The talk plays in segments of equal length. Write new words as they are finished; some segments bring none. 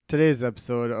Today's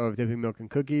episode of Dipping Milk and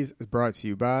Cookies is brought to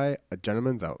you by A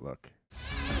Gentleman's Outlook.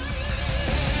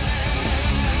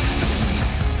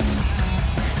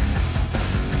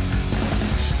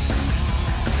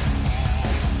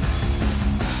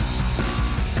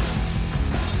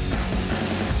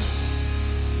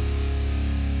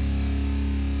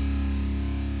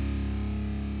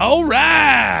 All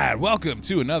right, welcome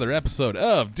to another episode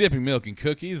of Dipping Milk and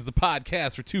Cookies, the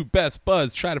podcast for two best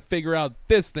buds try to figure out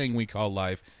this thing we call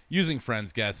life using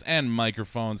friends, guests, and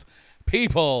microphones.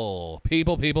 People.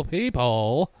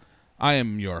 I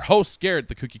am your host, Garrett,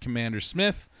 the Cookie Commander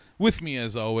Smith. With me,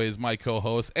 as always, my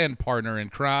co-host and partner in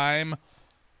crime,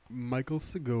 Michael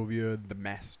Segovia, the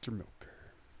Master Milker.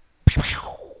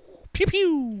 Pew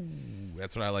pew.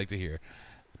 That's what I like to hear.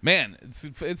 Man,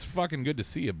 it's fucking good to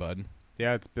see you, bud.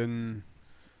 Yeah, it's been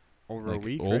over a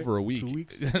week. Over right? a week. 2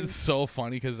 weeks. It's so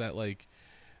funny because that, like,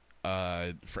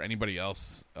 for anybody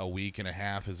else, a week and a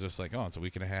half is just like, oh, it's a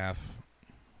week and a half.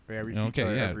 Yeah, we see each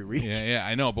other every week. Yeah,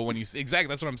 I know. But when you exactly,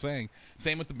 that's what I'm saying.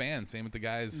 Same with the band. Same with the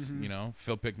guys. Mm-hmm. You know,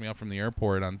 Phil picked me up from the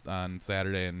airport on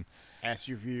Saturday, and Asked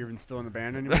you if you're even still in the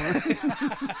band anymore.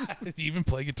 do you even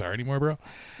play guitar anymore, bro?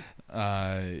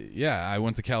 Yeah, I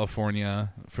went to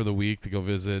California for the week to go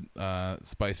visit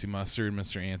Spicy Mustard,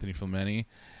 Mr. Anthony Filmeni.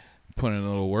 Put in a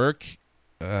little work,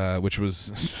 which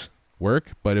was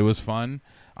work, but it was fun,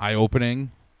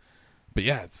 eye-opening. But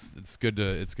yeah, it's good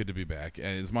to be back.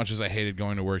 And as much as I hated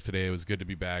going to work today, it was good to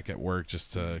be back at work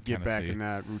just to Get kind of back see. in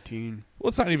that routine. Well,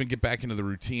 it's not even get back into the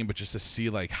routine, but just to see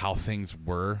like how things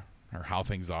were or how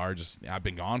things are. Just I've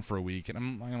been gone for a week, and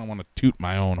I don't want to toot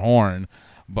my own horn,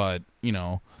 but you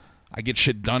know, I get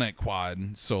shit done at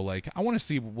Quad, so like I want to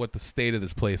see what the state of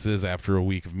this place is after a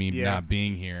week of me not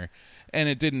being here, and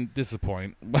it didn't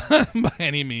disappoint by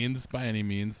any means.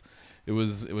 It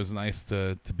was nice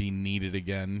to be needed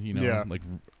again. You know, Yeah. like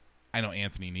I know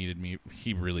Anthony needed me.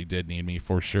 He really did need me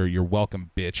for sure. You're welcome,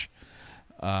 bitch.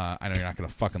 I know you're not gonna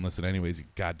fucking listen anyways, you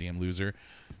goddamn loser.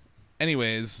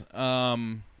 Anyways,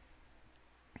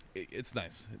 it's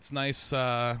nice. It's nice.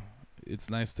 It's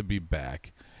nice to be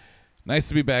back. Nice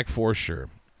to be back for sure.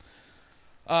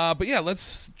 But yeah,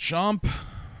 let's jump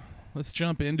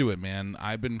into it, man.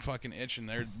 I've been fucking itching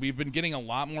there. We've been getting a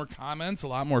lot more comments, a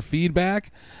lot more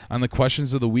feedback on the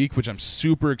questions of the week, which I'm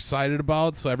super excited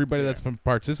about. So everybody that's been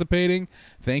participating,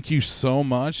 thank you so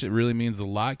much. It really means a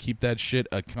lot. Keep that shit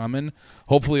coming.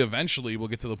 Hopefully eventually we'll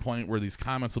get to the point where these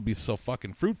comments will be so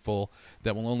fucking fruitful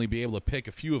that we'll only be able to pick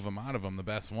a few of them out of them, the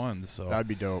best ones. So That'd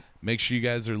be dope. make sure you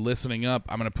guys are listening up.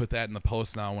 I'm going to put that in the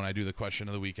post now when I do the question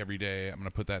of the week every day. I'm going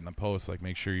to put that in the post. Like,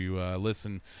 make sure you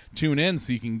listen, tune in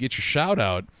so you can get your shout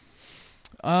out.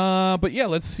 But yeah,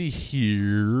 let's see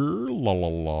here.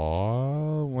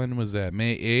 When was that?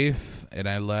 May 8th, and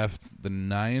I left the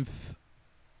 9th.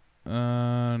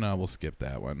 No, we'll skip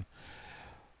that one.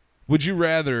 Would you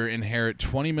rather inherit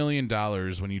 $20 million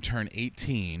when you turn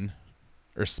 18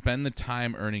 or spend the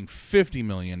time earning $50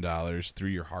 million through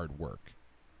your hard work?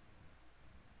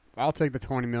 I'll take the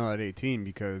 20 mil at 18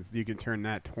 because you can turn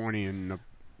that 20 into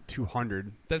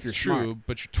 200. That's if true, you're smart.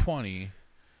 but you're 20.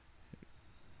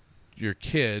 You're a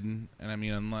kid, and I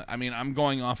mean, I'm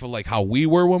going off of like how we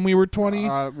were when we were 20.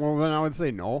 Well, then I would say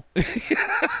no.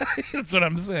 That's what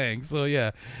I'm saying. So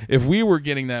yeah, if we were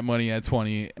getting that money at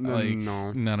 20, like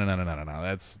No. no,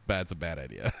 that's a bad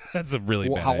idea. That's a really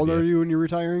bad How old idea. are you when you're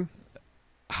retiring?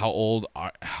 How old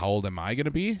am I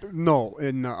gonna be? No,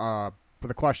 for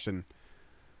the question.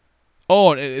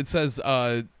 Oh, it says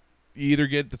you either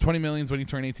get the 20 millions when you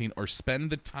turn 18 or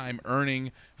spend the time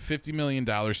earning $50 million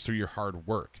through your hard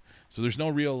work. So there's no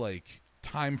real like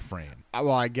time frame.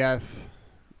 Well, I guess.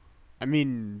 I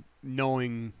mean,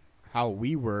 knowing how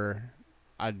we were,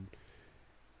 I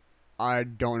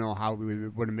don't know how we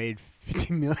would have made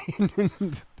 50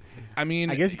 million. I mean,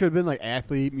 I guess you could have been like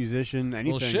athlete, musician,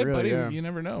 anything. well, shit, really, buddy. yeah. You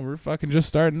never know. We're fucking just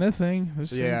starting this thing. This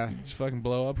thing Yeah. could just fucking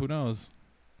blow up. Who knows?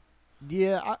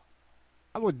 Yeah,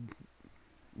 I would.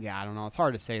 Yeah, I don't know. It's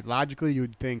hard to say. Logically, you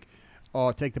would think,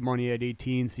 oh, take the money at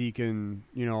 18 so you can,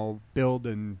 build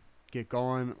and get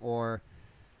going, or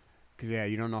because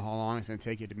you don't know how long it's going to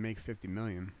take you to make 50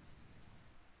 million.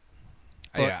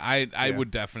 But, I would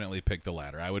definitely pick the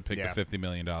latter. I would pick Yeah. the $50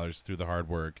 million through the hard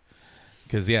work.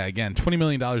 Because, again, $20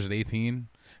 million at 18.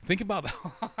 Think about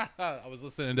I was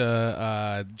listening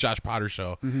to Josh Potter's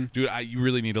show. Mm-hmm. Dude, you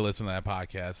really need to listen to that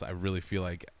podcast. I really feel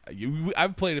like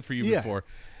I've played it for you before.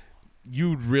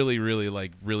 You'd really, really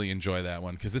really enjoy that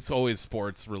one because it's always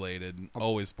sports related.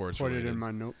 Always sports Put related. it in my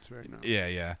notes right now. Yeah.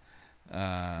 Yeah.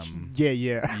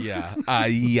 Yeah.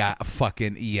 Yeah.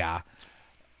 Fucking yeah.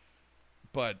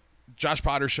 But Josh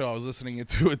Potter show, I was listening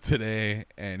to it today,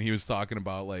 and he was talking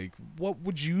about, like, what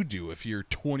would you do if you're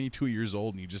 22 years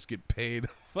old and you just get paid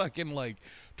fucking, like,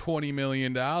 $20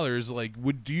 million? Like,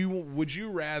 would you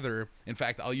rather, in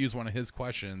fact, I'll use one of his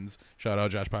questions. Shout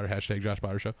out Josh Potter, hashtag Josh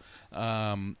Potter show.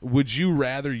 Would you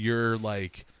rather your,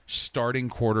 like, starting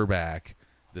quarterback,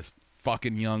 this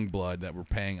fucking young blood that we're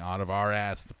paying out of our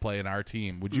ass to play in our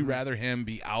team, would you rather him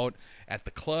be out at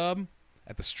the club,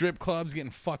 at the strip clubs,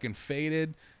 getting fucking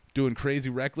faded, doing crazy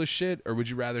reckless shit, or would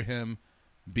you rather him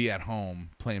be at home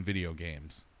playing video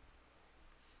games?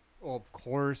 Well, of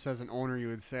course, as an owner, you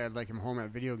would say I'd like him home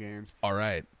at video games. All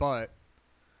right. But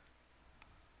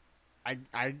I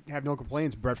have no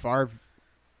complaints. Brett Favre,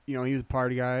 he was a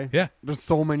party guy. Yeah. There's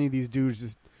so many of these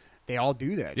dudes, they all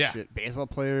do that shit. Baseball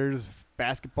players,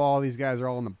 basketball, these guys are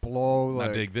all in the blow. Now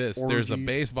like, dig this. orgies. There's a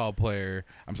baseball player.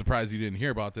 I'm surprised you didn't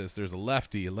hear about this. There's a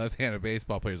left-handed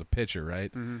baseball player is a pitcher,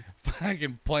 right? Mm-hmm.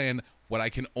 Fucking playing what I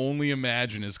can only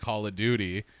imagine is Call of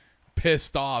Duty.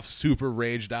 Pissed off, super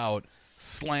raged out,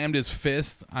 slammed his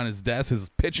fist on his desk, his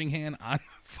pitching hand on the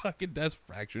fucking desk,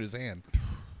 fractured his hand.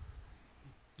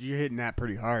 You're hitting that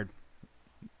pretty hard.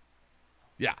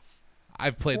 Yeah.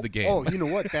 I've played the game. Oh, you know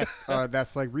what?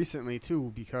 That's like recently,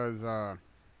 too, because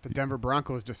the Denver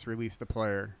Broncos just released a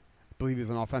player. I believe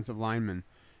he's an offensive lineman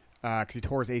because he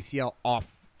tore his ACL off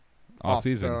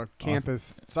season. the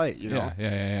campus site,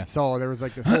 Yeah. So there was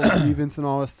like this whole grievance and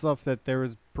all this stuff that there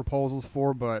was proposals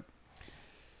for, but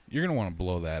You're going to want to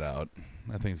blow that out.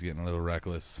 That thing's getting a little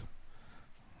reckless.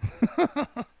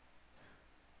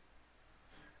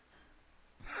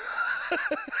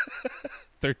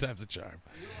 Third time's a charm.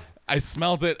 I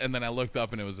smelled it, and then I looked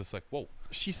up, and it was just like, whoa.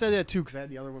 she said that too because I had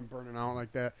the other one burning out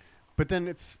like that. But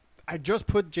then I just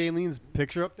put Jayleen's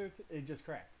picture up there. It just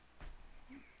cracked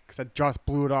because I just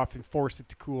blew it off and forced it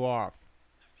to cool off.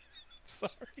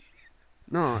 Sorry.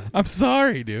 No, I'm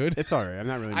sorry, dude. it's all right. I'm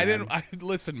not really mad.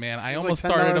 Listen, man, I It was almost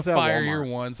like started a $10 at fire here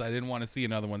Walmart. once. I didn't want to see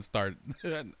another one start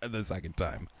the second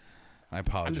time. I I'm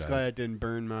apologize. just glad I didn't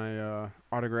burn my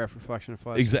autograph reflection of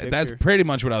flash. Exactly. That's pretty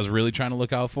much what I was really trying to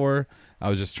look out for. I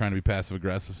was just trying to be passive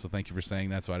aggressive, so thank you for saying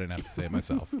that, so I didn't have to say it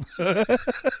myself.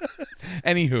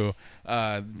 Anywho,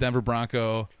 Denver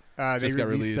Bronco they just got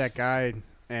released released. that guy,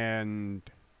 and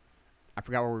I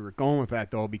forgot where we were going with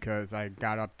that though because I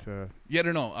got up to. Yeah,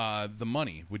 no. The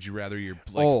money. Would you rather your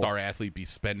star athlete be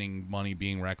spending money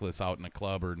being reckless out in a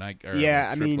club or night? Or Yeah,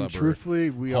 I strip mean, club or truthfully,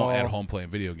 we all at home playing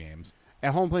video games.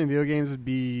 At home playing video games would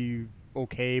be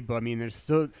okay, but I mean, there's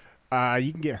still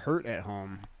you can get hurt at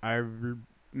home. I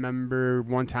remember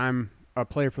one time a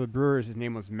player for the Brewers, his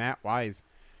name was Matt Wise.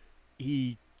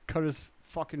 He cut his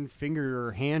fucking finger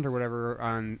or hand or whatever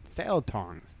on salad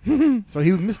tongs, so he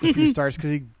missed a few starts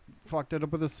because he fucked it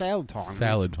up with a salad tong.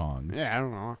 Salad tongs. Yeah, I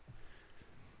don't know,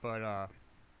 but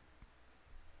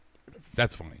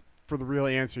That's funny. for the real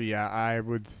answer, yeah, I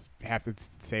would have to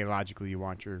say logically you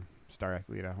want your star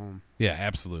athlete at home. Yeah,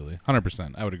 absolutely.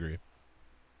 100%. I would agree.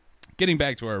 Getting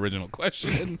back to our original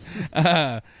question,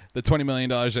 the $20 million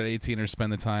at 18 or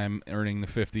spend the time earning the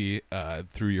 50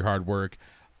 through your hard work.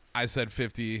 I said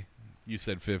 50. You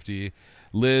said 50.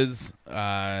 Liz,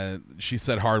 she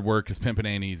said hard work because pimping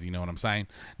ain't easy. You know what I'm saying?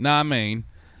 Nah, man.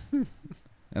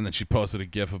 And then she posted a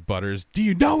gif of Butters. Do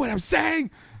you know what I'm saying?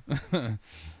 Let's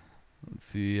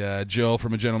see. Joe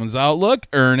from A Gentleman's Outlook.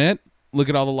 Earn it. Look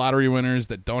at all the lottery winners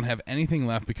that don't have anything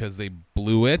left because they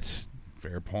blew it.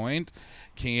 Fair point.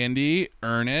 Candy,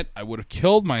 earn it. I would have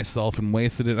killed myself and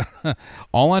wasted it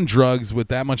all on drugs with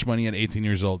that much money at 18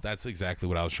 years old. That's exactly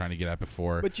what I was trying to get at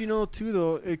before. But too,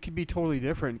 though, it could be totally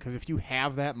different because if you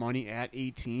have that money at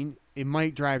 18, it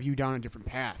might drive you down a different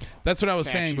path. That's what I was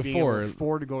To saying actually being able before. to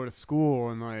afford to go to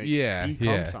school and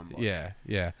become somebody.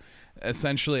 Yeah.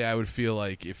 Essentially, I would feel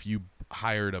like if you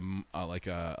hired not like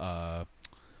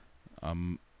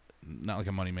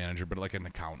a money manager, but like an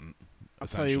accountant. I'll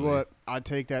tell you what, I'd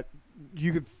take that.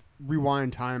 You could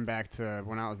rewind time back to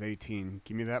when I was 18.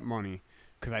 Give me that money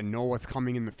because I know what's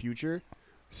coming in the future.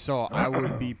 So I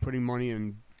would be putting money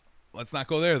in. Let's not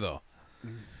go there, though.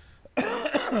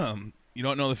 You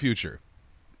don't know the future.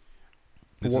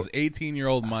 This is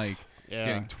 18-year-old Mike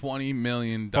getting $20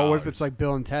 million. But what if it's like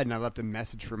Bill and Ted and I left a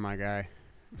message for my guy?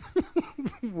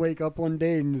 Wake up one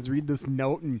day and just read this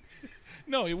note and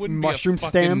no, it wouldn't mushroom be a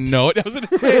fucking stamped. note. I was going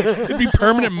to say it'd be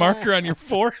permanent marker on your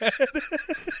forehead.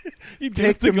 You'd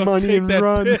take the money and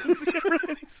run.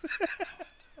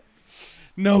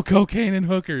 No cocaine and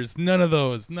hookers. None of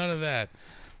those. None of that.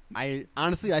 I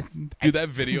honestly, Dude, that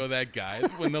video of that guy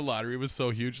when the lottery was so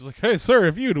huge, he's like, "Hey, sir,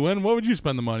 if you'd win, what would you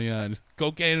spend the money on?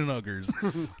 Cocaine and hookers."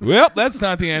 Well, that's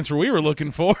not the answer we were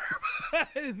looking for.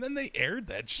 And then they aired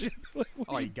that shit. Like,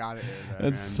 oh, you got it.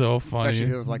 that's so funny. Especially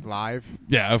if it was like live.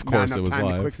 Yeah, of course Not it was enough time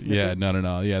to live. quick snip Yeah, it.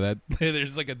 no. Yeah, that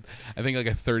there's like I think like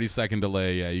a 30-second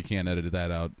delay. Yeah, you can't edit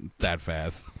that out that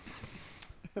fast.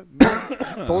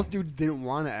 Both dudes didn't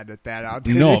want to edit that out.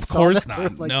 They No, just of saw course that, they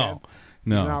not. were like, No.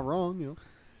 You're No. not wrong. You know.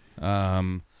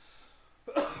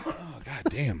 Oh, God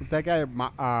damn. That guy,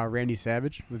 Randy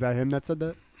Savage, was that him that said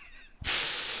that?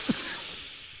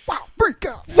 Wow, freak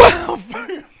out. Wow,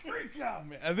 freak out,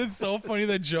 man. And it's so funny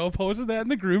that Joe posted that in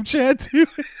the group chat too.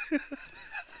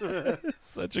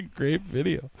 Such a great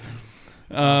video.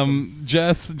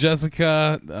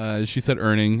 Jessica, she said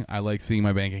earning. I like seeing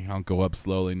my bank account go up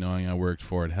slowly, knowing I worked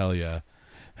for it. Hell yeah.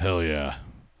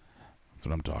 That's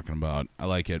what I'm talking about. I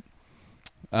like it.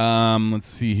 Let's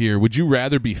see here. Would you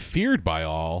rather be feared by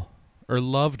all or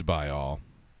loved by all?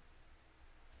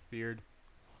 Feared.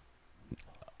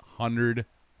 100%.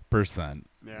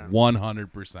 Yeah.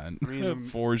 100%. I mean,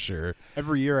 for sure.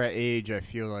 Every year I age, I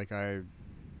feel like I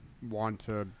want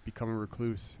to become a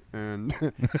recluse and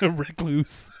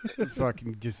Recluse.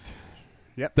 fucking just.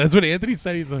 Yep. That's what Anthony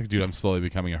said. He's like, dude, I'm slowly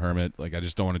becoming a hermit. Like, I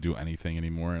just don't want to do anything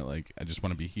anymore. Like, I just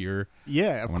want to be here.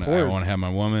 Yeah, of I course. want to have my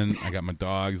woman. I got my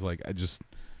dogs. Like, I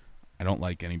don't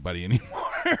like anybody anymore.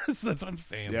 So that's what I'm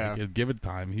saying. Yeah. Like, give it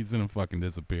time. He's going to fucking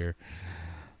disappear.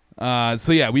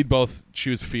 So, yeah, we'd both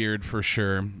choose feared for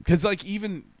sure. Because, like,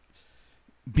 even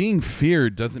being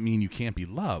feared doesn't mean you can't be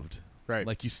loved. Right.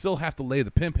 Like, you still have to lay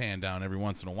the pimp hand down every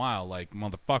once in a while. Like,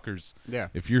 motherfuckers, Yeah.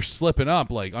 if you're slipping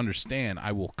up, like, understand,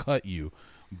 I will cut you.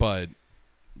 But,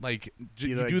 like,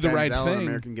 you Like do the right Denzel in thing.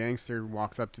 American Gangster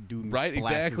walks up to dude, Right, blasts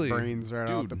exactly. his brains right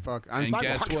out Dude, the fuck.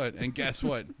 And guess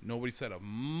what? Nobody said a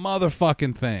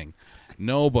motherfucking thing.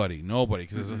 Nobody.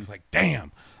 Because it's just like,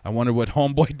 damn, I wonder what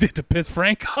homeboy did to piss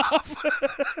Frank off.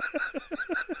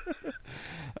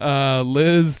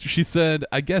 Liz, she said,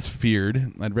 I guess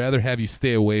feared. I'd rather have you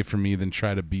stay away from me than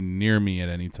try to be near me at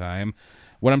any time.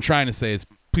 What I'm trying to say is,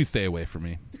 please stay away from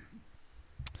me.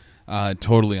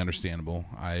 Totally understandable.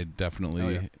 I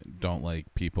definitely don't like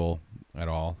people at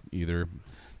all either.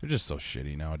 They're just so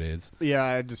shitty nowadays. Yeah,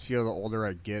 I just feel the older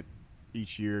I get,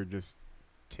 each year just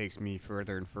takes me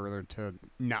further and further to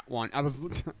not want. I was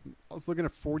looking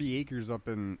at 40 acres up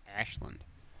in Ashland.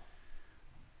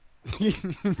 You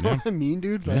know what I mean,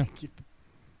 dude? Yeah. Like,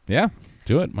 Yeah,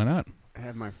 do it. Why not? I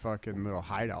have my fucking little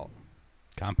hideout.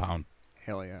 Compound.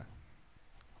 Hell yeah.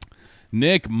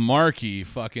 Nick Markey,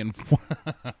 fucking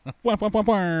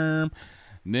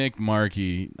Nick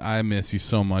Markey, I miss you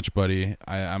so much, buddy.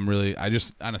 I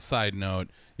just, on a side note,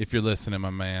 if you're listening,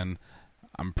 my man,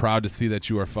 I'm proud to see that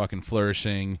you are fucking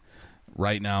flourishing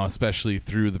right now, especially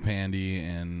through the pandy,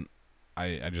 and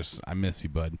I miss you,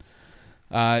 bud.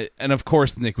 And of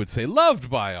course, Nick would say, loved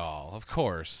by all. Of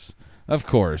course.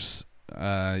 There's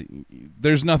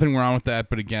nothing wrong with that,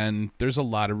 but again, there's a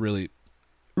lot of really,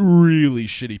 really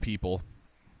shitty people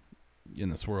in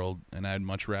this world, and I'd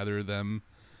much rather them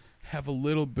have a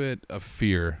little bit of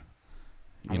fear,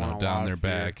 down their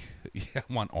back. Yeah, I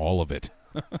want all of it.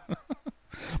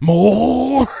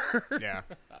 More. Yeah.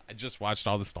 I just watched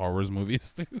all the Star Wars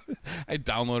movies, dude. I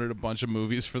downloaded a bunch of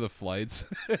movies for the flights.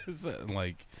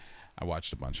 Like, I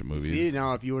watched a bunch of movies. See,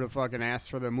 now if you would have fucking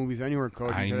asked for the Movies Anywhere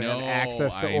code, you could have had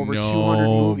access to I over know, 200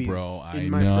 movies bro. in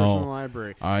my personal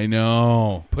library. I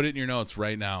know. Put it in your notes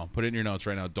right now.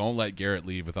 Don't let Garrett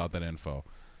leave without that info.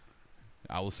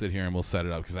 I will sit here and we'll set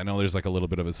it up because I know there's like a little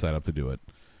bit of a setup to do it.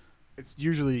 It's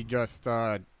usually just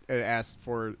it asks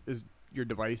for is your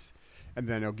device, and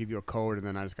then it'll give you a code, and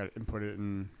then I just got to input it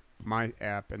in my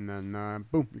app, and then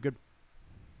boom, you're good.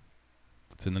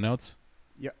 It's in the notes?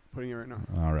 Yep, putting it right now.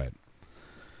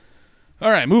 All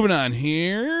right, moving on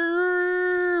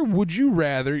here. Would you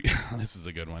rather... This is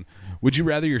a good one. Would you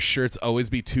rather your shirts always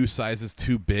be 2 sizes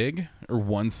too big or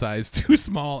 1 size too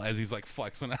small as he's like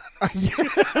flexing out? I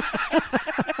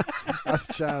was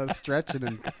trying to stretch it,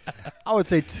 and I would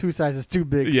say 2 sizes too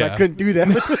big 'cause Yeah. I couldn't do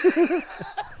that.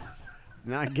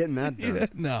 Not getting that done. Yeah,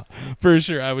 no, for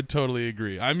sure. I would totally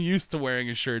agree. I'm used to wearing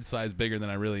a shirt size bigger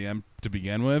than I really am to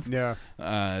begin with. Yeah.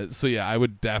 So, yeah, I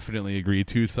would definitely agree.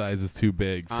 2 sizes too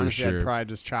big for Honestly, sure. I'd probably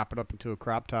just chop it up into a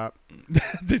crop top.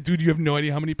 Dude, you have no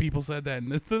idea how many people said that in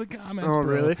the comments, Oh,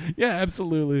 bro. really? Yeah,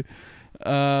 absolutely.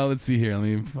 Let's see here. Let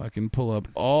me fucking pull up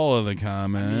all of the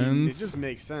comments. I mean, it just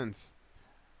makes sense.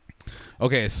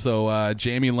 Okay, so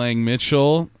Jamie Lang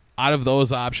Mitchell, out of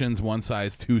those options, 1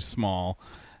 size too small.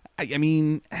 I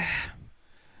mean,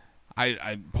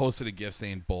 I posted a GIF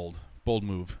saying bold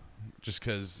move. just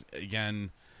because,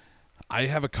 again, I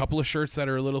have a couple of shirts that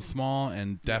are a little small,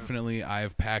 and definitely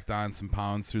I've packed on some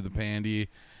pounds through the pandy.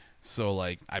 So,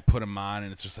 like, I put them on,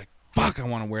 and it's just like, fuck, I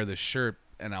want to wear this shirt,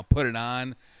 and I'll put it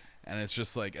on, and it's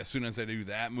just like, as soon as I do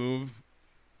that move,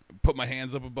 put my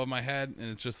hands up above my head, and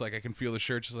it's just like I can feel the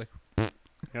shirt just like,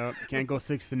 Yep. Can't go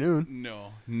 6 to noon.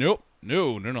 no,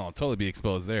 I'll totally be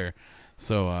exposed there.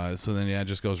 So then it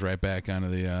just goes right back onto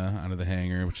the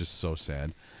hanger, which is so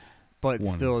sad. But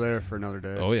it's still there for another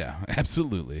day. Oh yeah,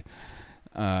 absolutely.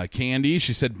 Candy,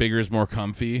 she said bigger is more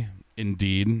comfy.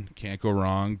 Indeed, can't go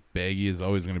wrong. Baggy is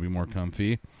always going to be more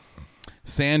comfy.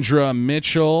 Sandra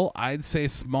Mitchell, I'd say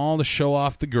small to show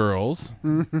off the girls,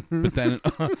 but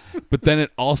then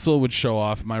it also would show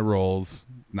off my rolls.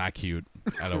 Not cute.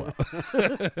 I don't.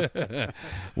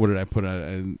 What did I put?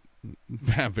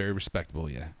 Very respectable.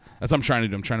 Yeah, that's what I'm trying to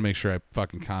do. I'm trying to make sure I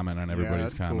fucking comment on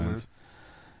everybody's comments.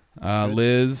 Cool,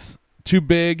 Liz, too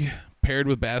big. Paired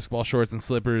with basketball shorts and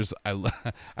slippers,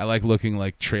 I like looking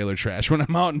like trailer trash when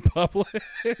I'm out in public.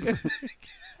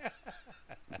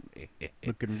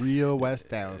 Looking real West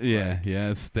Dallas. Yeah,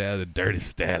 it's the dirty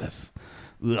status.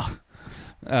 Ugh.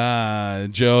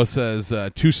 Joe says,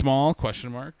 too small,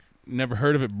 question mark. Never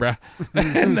heard of it, bruh.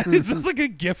 And then it's just like a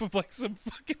gif of like some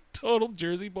fucking total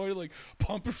Jersey boy like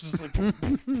pumping, just like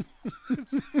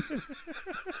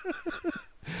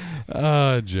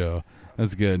Joe.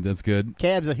 That's good.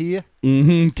 Cabs are here.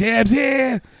 Cabs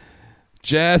here.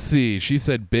 Jessie, she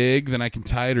said big, then I can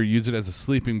tie it or use it as a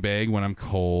sleeping bag when I'm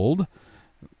cold.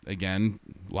 Again,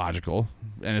 logical.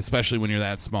 And especially when you're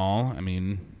that small. I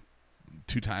mean,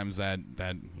 2 times that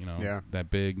that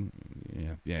big.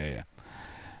 Yeah.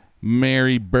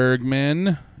 Mary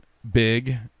Bergman,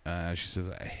 big. She says,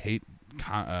 I hate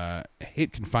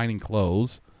confining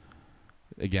clothes.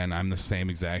 Again, I'm the same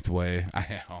exact way.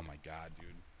 Oh my God, dude.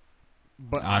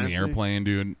 But on the airplane,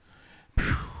 dude.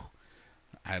 I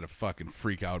had a fucking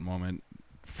freak out moment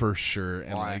for sure.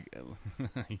 And why?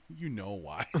 Like, you know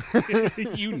why.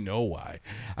 You know why.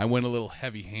 I went a little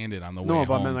heavy handed on the way home. No,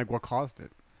 but I meant like what caused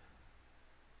it?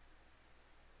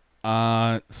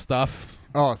 Stuff.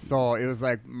 Oh, so it was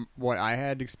like what I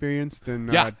had experienced in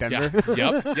Denver?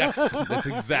 Yeah. Yep. Yes. That's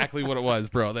exactly what it was,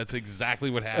 bro. That's exactly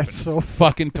what happened. That's so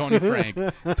fucking Tony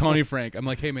Frank. I'm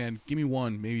like, hey, man, give me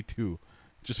 1, maybe 2,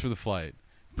 just for the flight.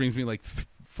 Brings me like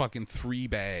fucking 3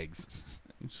 bags.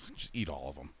 Just eat all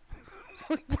of them.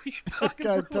 Like, what are you talking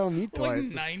God, about? tell me twice.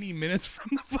 Like 90 minutes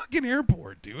from the fucking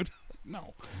airport, dude.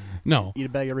 No. Eat a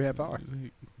bag every half hour.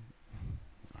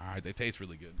 All right, they taste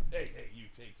really good. Hey, you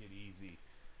take it easy,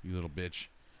 you little bitch.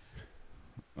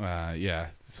 Yeah.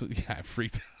 So, yeah, I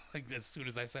freaked out. Like, as soon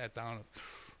as I sat down, I was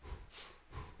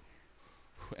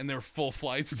and they were full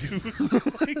flights, too. So,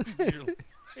 like, dude, you're like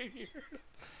right here.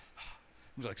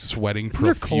 I'm like sweating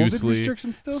profusely. Is there COVID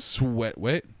restrictions still? Sweat.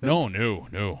 Wait. No.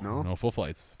 Full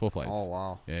flights. Oh,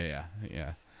 wow. Yeah.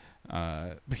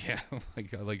 But yeah,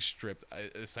 like stripped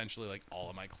essentially like all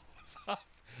of my clothes off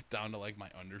down to like my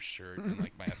undershirt and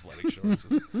like my athletic shorts.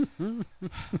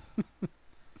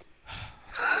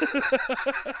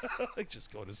 Like,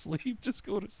 just go to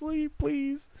sleep,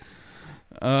 please.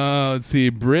 Let's see.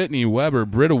 Brittany Weber,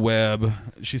 Britta Webb.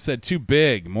 She said too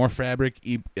big. More fabric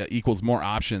equals more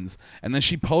options. And then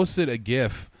she posted a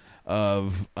GIF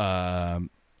of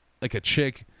like a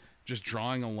chick just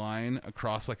drawing a line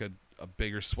across like a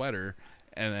bigger sweater,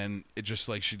 and then it just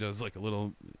like she does like a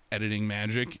little editing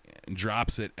magic and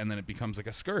drops it, and then it becomes like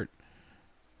a skirt,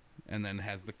 and then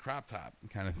has the crop top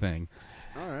kind of thing.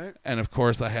 All right. And of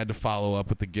course, I had to follow up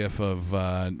with the gif of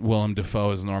Willem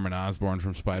Dafoe as Norman Osborn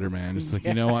from Spider-Man. Just like,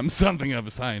 I'm something of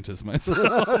a scientist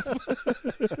myself.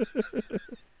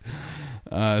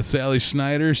 Sally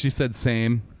Schneider, she said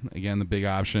same. Again, the big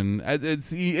option.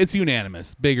 It's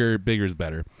unanimous. Bigger is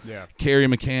better. Yeah. Carrie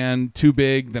McCann, too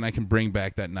big. Then I can bring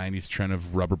back that 90s trend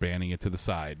of rubber banding it to the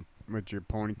side. With your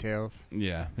ponytails.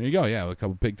 Yeah. There you go. Yeah, with a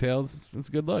couple pigtails. That's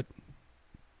a good look.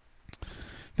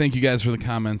 Thank you guys for the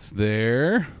comments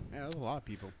there. Yeah, there's a lot of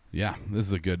people. Yeah,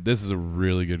 this is a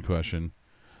really good question.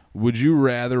 Would you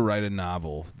rather write a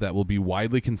novel that will be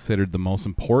widely considered the most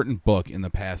important book in the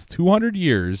past 200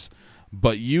 years,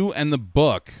 but you and the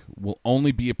book will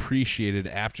only be appreciated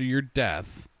after your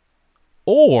death,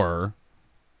 or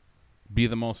be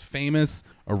the most famous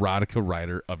erotica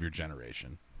writer of your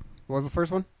generation? What was the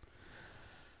first one?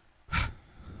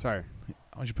 Sorry.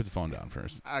 Why don't you put the phone down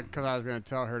first? Because I was going to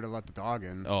tell her to let the dog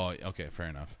in. Oh, okay, fair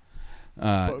enough.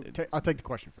 I'll take the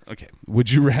question first. Okay. Would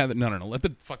you rather... No. Let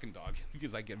the fucking dog in,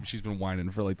 because she's been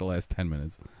whining for like the last 10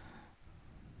 minutes.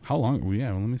 How long? Well,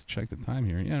 let me check the time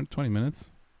here. Yeah, 20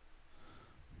 minutes.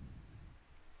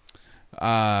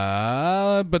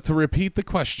 But to repeat the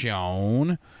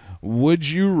question, would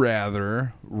you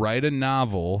rather write a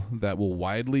novel that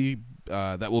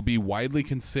will be widely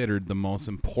considered the most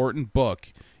important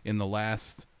book in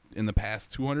the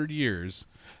past 200 years,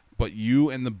 but you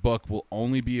and the book will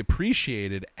only be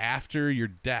appreciated after your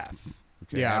death?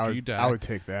 Okay, Yeah, after you die, I would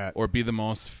take that. or be the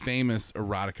most famous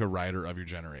erotica writer of your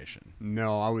generation.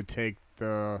 No, I would take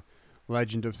the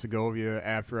Legend of Segovia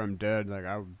after I'm dead.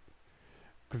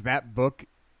 Because that book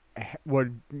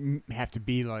would have to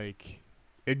be like,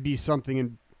 it'd be something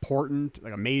important,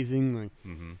 like amazing, like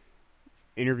Mm-hmm.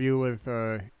 interview with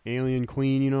alien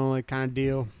queen, like kind of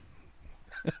deal.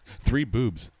 3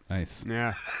 boobs. Nice.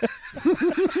 Yeah.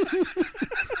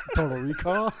 Total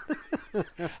Recall.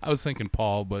 I was thinking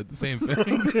Paul, but the same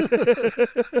thing.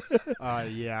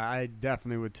 Yeah, I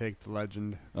definitely would take the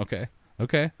Legend. Okay.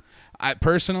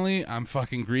 I'm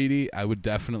fucking greedy. I would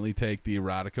definitely take the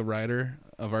erotica writer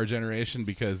of our generation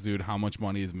because, dude, how much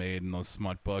money is made in those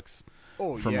smut books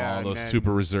from all those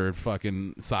super reserved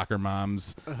fucking soccer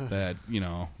moms that,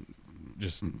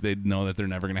 just they know that they're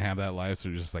never going to have that life. So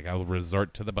they're just like, I'll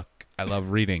resort to the book. I love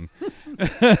reading.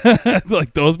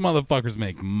 Like, those motherfuckers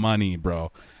make money,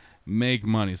 bro. Make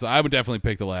money. So I would definitely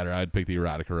pick the latter. I'd pick the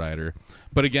erotica writer.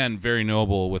 But again, very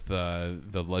noble with the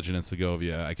Legend of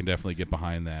Segovia. I can definitely get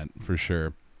behind that for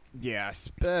sure. Yeah,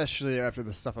 especially after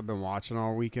the stuff I've been watching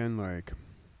all weekend. Like,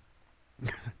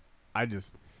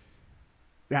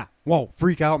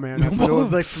 freak out, man. That's what it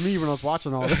was like for me when I was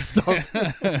watching all this stuff.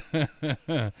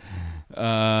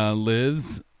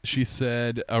 Liz, she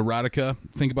said, erotica.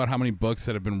 Think about how many books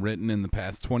that have been written in the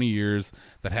past 20 years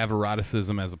that have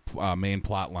eroticism as a main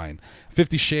plot line.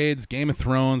 50 Shades, Game of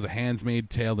Thrones, A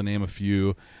Handmaid's Tale, to name a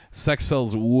few. Sex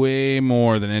sells way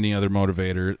more than any other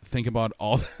motivator. Think about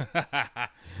all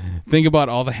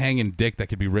the hanging dick that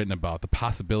could be written about. The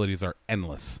possibilities are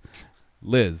endless.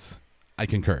 Liz, I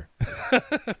concur.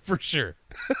 For sure.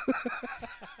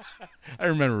 I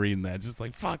remember reading that, just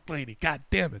like, fuck, lady, god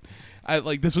damn it.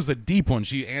 This was a deep one.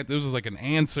 This was like an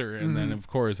answer, and then of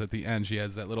course at the end she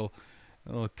has that little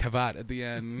caveat at the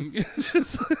end.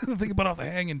 Just think about all the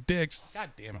hanging dicks.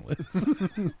 God damn it, Liz.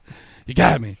 You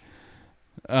got me.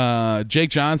 Jake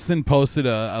Johnston posted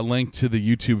a link to the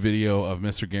YouTube video of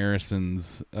Mr.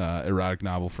 Garrison's erotic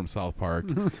novel from South Park,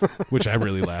 which I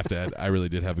really laughed at. I really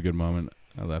did have a good moment.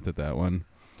 I laughed at that one.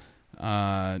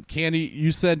 Candy,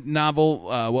 you said novel,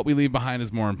 What We Leave Behind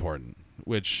is more important,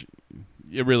 which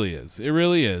it really is. It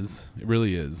really is. It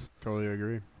really is. Totally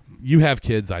agree. You have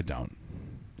kids, I don't.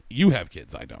 You have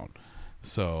kids, I don't.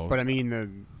 So, but I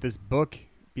mean, this book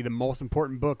be the most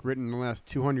important book written in the last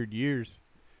 200 years.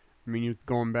 I mean, you're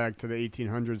going back to the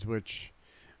 1800s, which,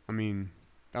 I mean,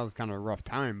 that was kind of a rough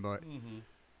time, but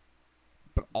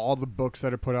all the books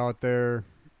that are put out there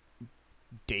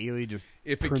daily, just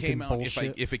if it came out,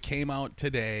 bullshit. if it came out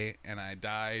today and I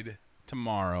died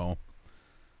tomorrow,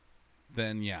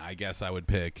 then yeah, I guess I would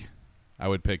pick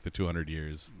the 200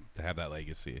 years to have that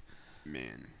legacy.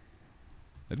 Man,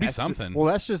 that'd be something.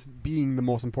 That's just being the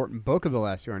most important book of the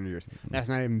last 200 years. That's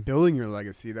not even building your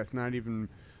legacy. That's not even,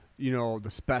 the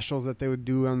specials that they would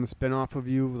do on the spinoff of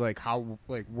you, like how,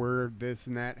 like where this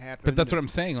and that happened. But that's what I'm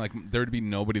saying. Like, there'd be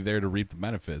nobody there to reap the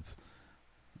benefits.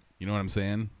 You know what I'm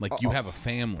saying? Like, you have a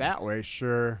family. That way,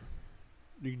 sure.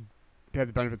 You have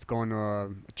the benefits going to a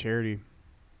charity.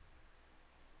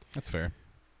 That's fair.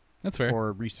 That's fair. Or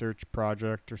a research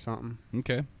project or something.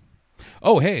 Okay.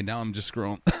 Oh, hey, now I'm just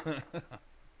scrolling.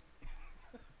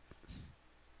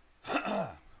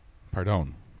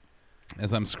 Pardon.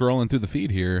 As I'm scrolling through the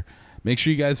feed here, make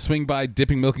sure you guys swing by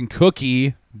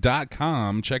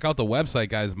dippingmilkandcookie.com. Check out the website,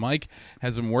 guys. Mike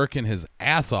has been working his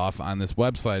ass off on this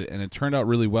website, and it turned out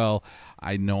really well.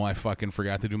 I know I fucking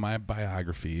forgot to do my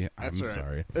biography. I'm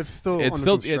sorry. It's still under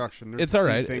construction. It's all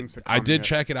right. I did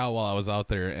check it out while I was out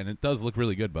there, and it does look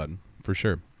really good, bud, for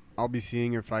sure. I'll be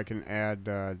seeing if I can add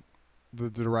the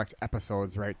direct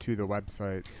episodes right to the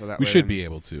website. So that we should be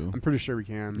able to. I'm pretty sure we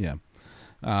can. Yeah.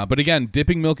 But again,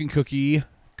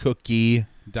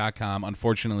 dippingmilkandcookie.com.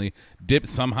 Unfortunately,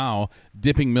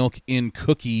 dipping milk in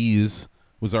cookies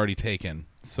was already taken.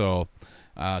 So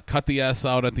cut the S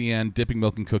out at the end,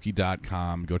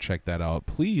 dippingmilkandcookie.com. Go check that out,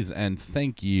 please, and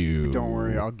thank you. Don't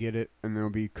worry, I'll get it, and there'll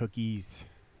be cookies.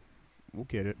 We'll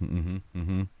get it.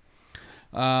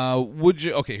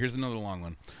 Okay, here's another long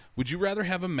one. Would you rather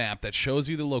have a map that shows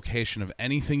you the location of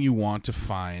anything you want to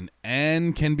find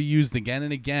and can be used again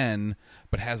and again,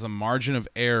 but has a margin of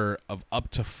error of up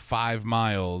to 5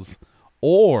 miles,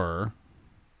 or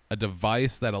a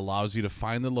device that allows you to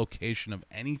find the location of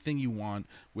anything you want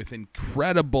with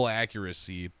incredible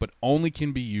accuracy, but only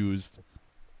can be used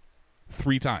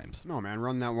 3 times. No, man,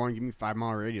 run that one. Give me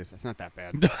 5-mile radius. That's not that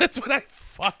bad. That's what I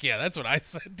that's what I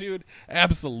said, dude.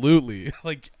 Absolutely.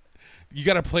 Like, you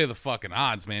got to play the fucking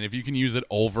odds, man. If you can use it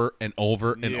over and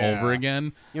over and over again. You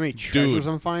know how many treasures dude,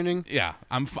 I'm finding? Yeah,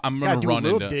 I'm gonna do run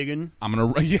a little into digging. I'm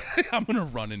gonna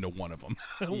run into one of them.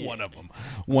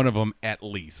 One of them at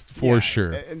least for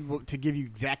sure. And to give you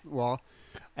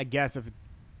I guess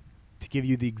to give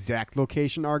you the exact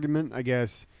location argument, I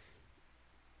guess.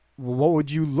 What would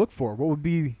you look for? What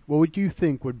would you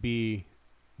think would be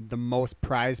the most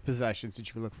prized possessions that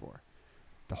you could look for?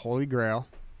 The Holy Grail,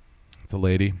 It's a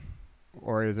lady.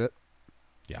 or is it?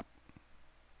 Yep.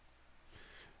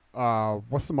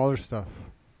 What's some other stuff?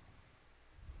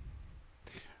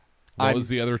 What was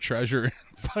the other treasure?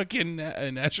 Fucking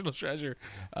national treasure.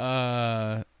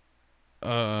 The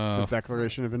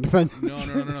Declaration of Independence.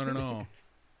 No.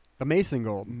 The Mason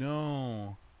Gold.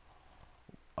 No.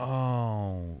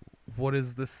 Oh, what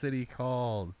is the city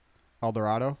called? El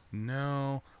Dorado.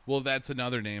 No. Well, that's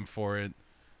another name for it.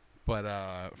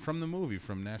 But from the movie,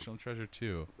 from National Treasure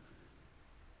 2.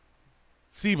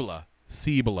 Cibola,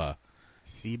 Cibola.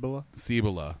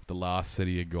 the lost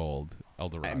city of gold, El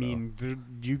Dorado. I mean,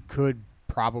 you could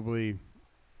probably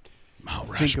Mount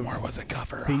Rushmore was a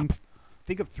cover-up.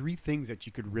 Think of 3 things that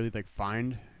you could really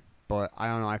find, but I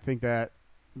don't know. I think that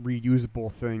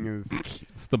reusable thing is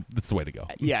it's the way to go.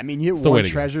 Yeah, I mean, you hit one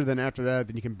treasure, then after that,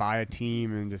 then you can buy a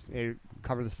team and just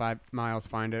cover this 5 miles,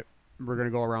 find it. We're gonna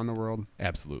go around the world.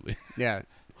 Absolutely. Yeah.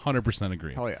 100%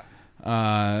 agree. Oh yeah.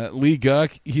 Lee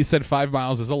Guck, he said 5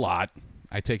 miles is a lot.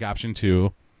 I take option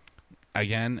 2.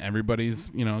 Again, everybody's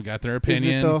got their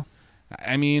opinion. Is it though?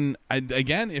 I mean,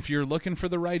 again, if you're looking for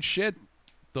the right shit,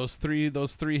 those three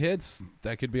hits,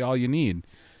 that could be all you need.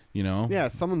 Yeah,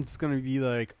 someone's gonna be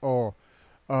like, "Oh,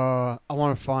 I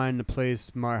want to find the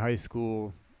place my high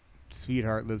school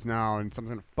sweetheart lives now," and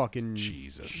someone's gonna fucking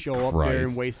show up there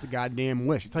and waste the goddamn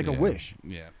wish. It's like a wish.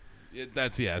 Yeah,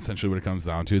 that's essentially what it comes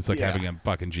down to. It's like having a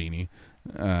fucking genie.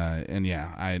 And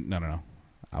yeah, no.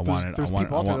 I want it. There's I want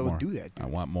people out there that more. would do that. Dude. I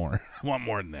want more. I want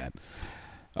more than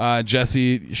that.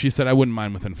 Jesse, she said I wouldn't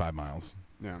mind within 5 miles.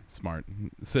 Yeah, smart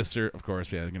sister, of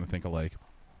course. Yeah, they're gonna think alike.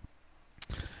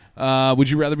 Would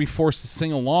you rather be forced to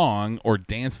sing along or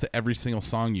dance to every single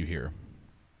song you hear?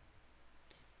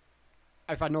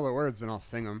 If I know the words, then I'll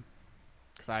sing them.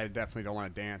 Because I definitely don't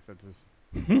want to dance. It's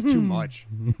too much.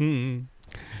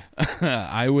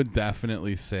 I would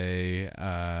definitely say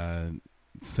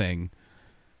sing.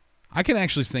 I can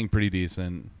actually sing pretty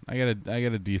decent. I got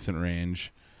a decent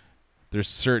range. There's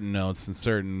certain notes and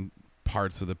certain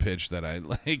parts of the pitch that I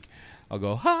like. I'll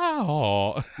go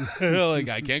ha, like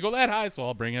I can't go that high, so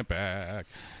I'll bring it back.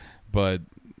 But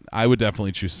I would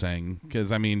definitely choose sing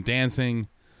because I mean dancing,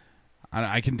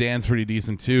 I can dance pretty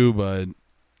decent too, but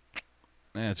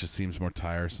it just seems more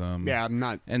tiresome. Yeah, I'm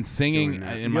not. And singing,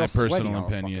 in my personal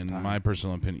opinion,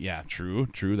 yeah, true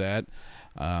that.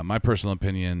 My personal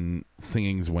opinion,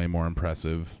 singing's way more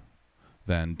impressive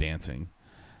than dancing.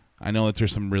 I know that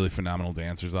there's some really phenomenal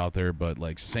dancers out there, but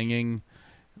like singing,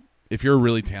 if you're a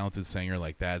really talented singer,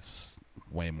 like that's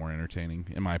way more entertaining,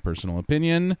 in my personal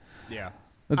opinion. Yeah.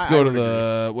 Let's go to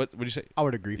the what would you say? I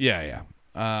would agree. Yeah.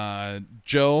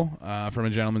 Joe from A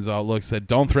Gentleman's Outlook said,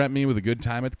 "Don't threaten me with a good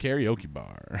time at the karaoke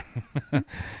bar."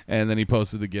 And then he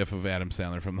posted the gif of Adam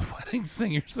Sandler from The Wedding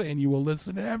Singer saying, "You will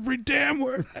listen to every damn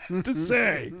word I have to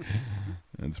say."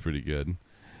 That's pretty good.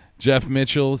 Jeff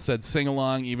Mitchell said, "Sing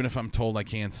along even if I'm told I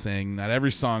can't sing. Not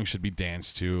every song should be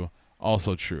danced to."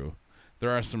 Also true. There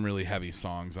are some really heavy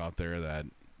songs out there that,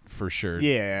 for sure,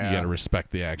 you got to respect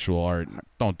the actual art.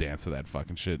 Don't dance to that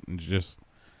fucking shit and just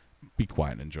be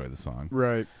quiet and enjoy the song.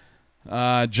 Right.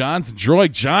 John's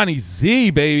Droid Johnny Z,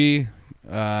 baby.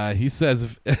 He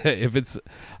says, if it's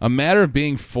a matter of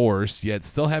being forced yet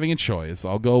still having a choice,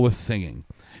 I'll go with singing.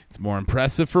 It's more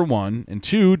impressive for 1, and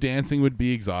 2, dancing would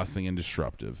be exhausting and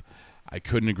disruptive. I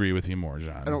couldn't agree with you more,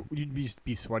 John. You'd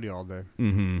be sweaty all day.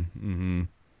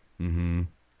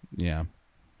 Yeah.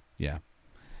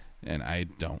 And I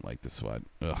don't like the sweat.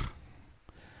 Ugh.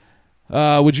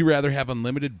 Would you rather have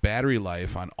unlimited battery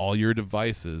life on all your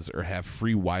devices or have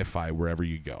free Wi-Fi wherever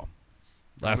you go?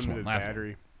 Last one.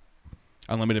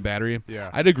 Unlimited battery? Yeah.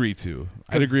 I'd agree, too.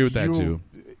 I'd agree with that, too.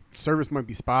 Service might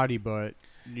be spotty, but,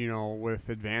 with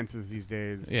advances these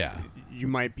days, you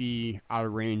might be out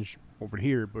of range over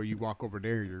here, but you walk over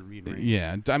there, you're in range.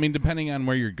 Yeah. I mean, depending on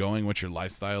where you're going, what your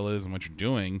lifestyle is, and what you're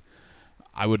doing,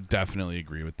 I would definitely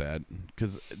agree with that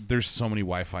because there's so many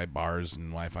Wi-Fi bars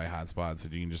and Wi-Fi hotspots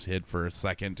that you can just hit for a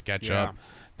second to catch up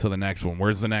to the next one.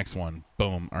 Where's the next one?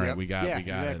 Boom. All right, we got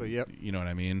exactly, it. Yep. You know what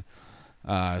I mean?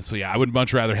 So yeah, I would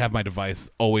much rather have my device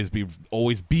always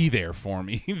be there for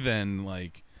me than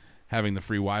like having the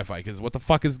free Wi-Fi. Because what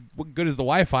good is the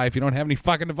Wi-Fi if you don't have any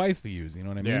fucking device to use? You know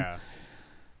what I mean?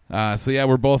 Yeah. So yeah,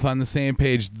 we're both on the same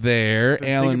page there. The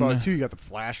Alan, thing about it too, you got the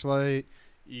flashlight.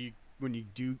 When you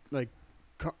do like,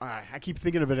 I keep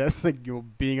thinking of it as like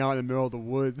being out in the middle of the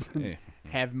woods and Hey.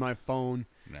 having my phone.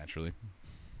 naturally.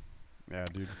 Yeah,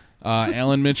 dude.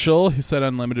 Alan Mitchell, he said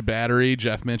unlimited battery.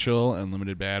 Jeff Mitchell,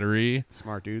 unlimited battery.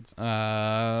 Smart dudes.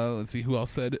 Let's see who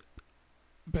else said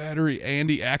battery.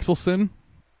 Andy Axelson,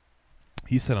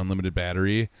 he said unlimited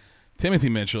battery. Timothy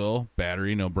Mitchell,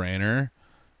 battery, no brainer.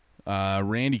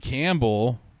 Randy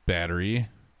Campbell, battery.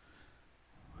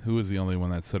 Who was the only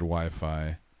one that said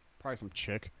Wi-Fi? Probably some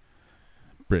chick.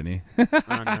 Brittany. Oh,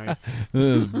 nice.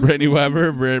 This is Brittany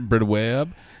Weber, Britt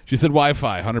Webb. She said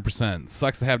Wi-Fi, 100%.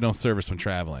 Sucks to have no service when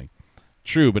traveling.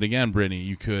 True, but again, Brittany,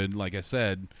 you could, like I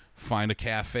said, find a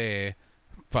cafe,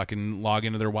 fucking log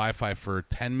into their Wi-Fi for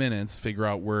 10 minutes, figure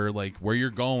out where you're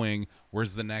going,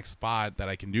 where's the next spot that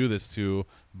I can do this to.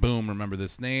 Boom, remember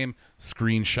this name,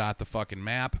 screenshot the fucking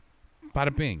map.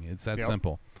 Bada bing. It's that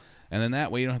simple. And then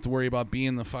that way you don't have to worry about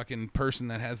being the fucking person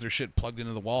that has their shit plugged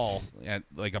into the wall at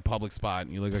like a public spot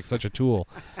and you look like such a tool.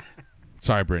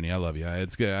 Sorry, Brittany, I love you.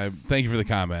 It's good. Thank you for the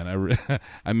comment.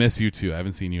 I miss you too. I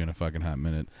haven't seen you in a fucking hot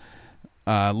minute.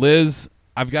 Liz,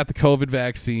 I've got the COVID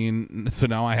vaccine, so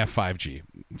now I have 5G.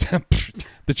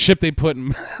 The chip they put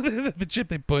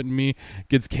in me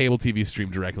gets cable TV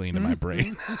streamed directly into my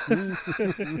brain.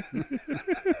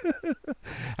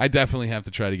 I definitely have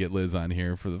to try to get Liz on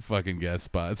here for the fucking guest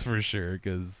spots for sure,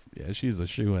 because yeah, she's a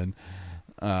shoo-in.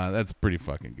 That's pretty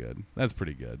fucking good. That's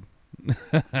pretty good.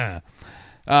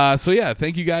 So yeah,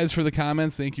 thank you guys for the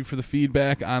comments. Thank you for the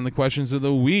feedback on the questions of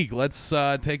the week. Let's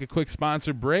take a quick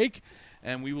sponsor break,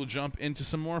 and we will jump into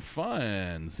some more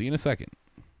fun. See you in a second.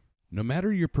 No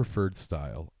matter your preferred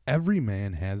style, every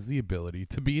man has the ability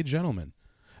to be a gentleman.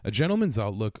 A Gentleman's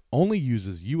Outlook only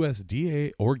uses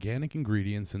USDA organic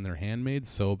ingredients in their handmade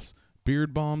soaps,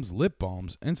 beard balms, lip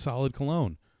balms, and solid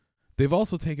cologne. They've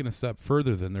also taken a step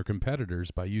further than their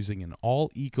competitors by using an all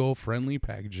eco-friendly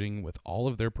packaging with all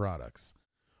of their products.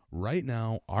 Right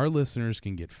now, our listeners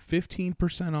can get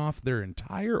 15% off their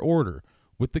entire order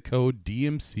with the code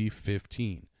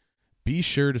DMC15. Be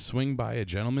sure to swing by at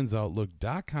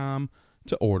gentlemansoutlook.com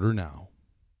to order now.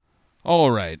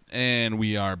 All right, and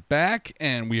we are back,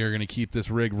 and we are going to keep this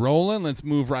rig rolling. Let's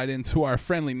move right into our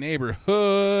friendly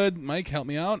neighborhood. Mike, help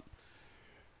me out.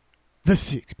 The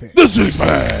six pack. The six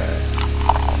pack.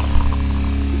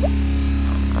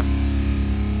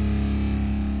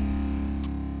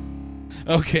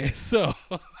 Okay, so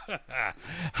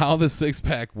how the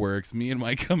six-pack works, me and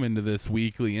Mike come into this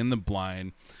weekly in the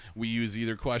blind. We use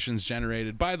either questions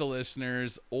generated by the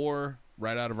listeners or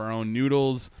right out of our own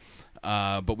noodles,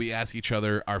 but we ask each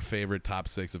other our favorite top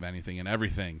six of anything and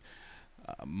everything.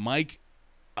 Mike,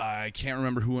 I can't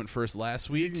remember who went first last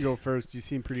week. You can go first. You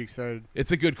seem pretty excited.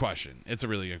 It's a good question. It's a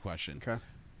really good question. Okay.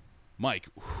 Mike,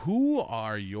 who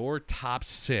are your top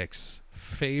six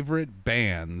favorite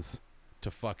bands to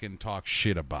fucking talk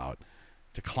shit about,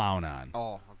 to clown on?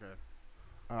 Oh, okay.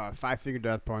 Five Finger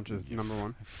Death Punch is number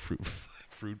one.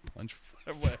 Fruit Punch.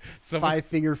 Five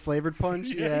Finger Flavored Punch?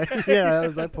 Yeah.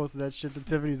 Yeah, I posted that shit to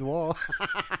Tiffany's wall.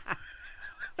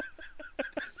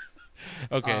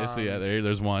 Okay, so yeah,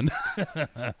 there's one.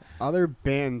 Other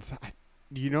bands,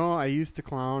 I used to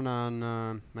clown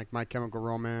on like My Chemical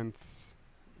Romance,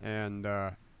 and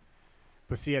but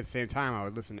see, at the same time, I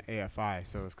would listen to AFI,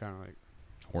 so it's kind of like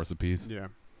Horse apiece. yeah.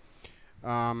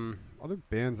 Other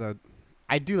bands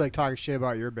I do like talking shit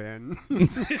about your band.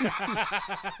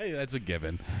 That's a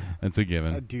given. That's a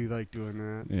given. I do like doing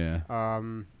that. Yeah.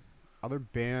 Other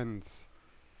bands,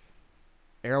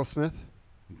 Aerosmith.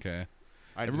 Okay.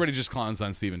 Everybody just clowns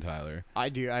on Steven Tyler. I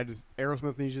do.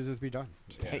 Aerosmith needs to just be done.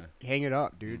 Just Yeah. hang it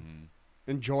up, dude. Mm-hmm.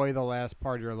 Enjoy the last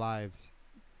part of your lives.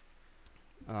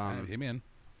 Hey, man.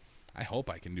 I hope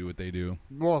I can do what they do.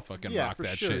 Well, Fucking yeah, rock for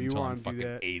that sure. shit You until I'm want to do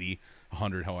fucking that. 80,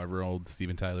 100, however old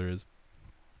Steven Tyler is.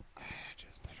 I don't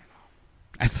know.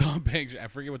 I saw a picture. I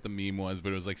forget what the meme was,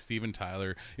 but it was like Steven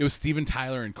Tyler. It was Steven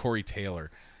Tyler and Corey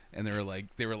Taylor, and they were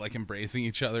like embracing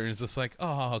each other. And it's just like,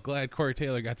 oh, glad Corey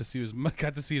Taylor got to see his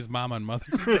mom on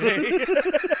Mother's Day.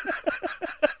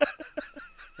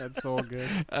 That's so good.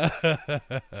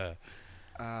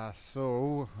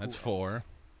 So That's four.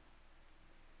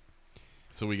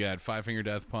 So we got Five Finger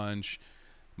Death Punch,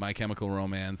 My Chemical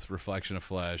Romance, Reflection of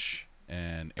Flesh,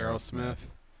 and Aerosmith.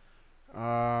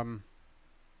 I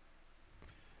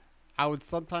would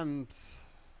sometimes.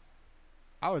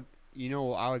 I would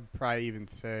probably even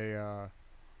say.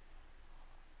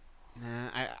 Nah,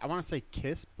 I want to say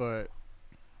Kiss, but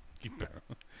Keep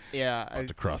yeah, about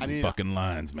to cross I some mean, fucking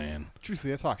lines, man.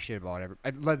 truthfully, I talk shit about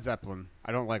Led Zeppelin.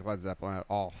 I don't like Led Zeppelin at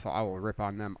all, so I will rip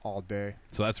on them all day.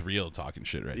 So that's real talking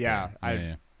shit right Yeah,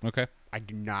 there. Yeah. Okay. I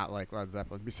do not like Led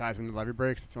Zeppelin. Besides When the Levee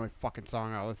Breaks, it's the only fucking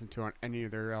song I listen to on any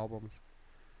of their albums.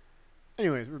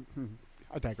 Anyways,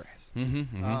 I digress.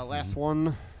 Last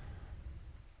one.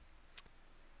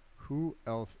 Who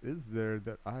else is there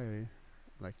that I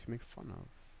like to make fun of?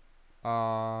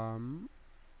 I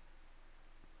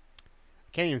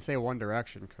can't even say One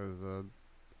Direction because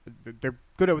they're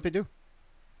good at what they do.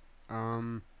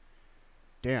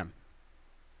 Damn.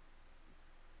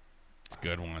 It's a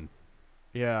good one.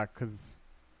 Yeah, because,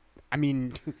 I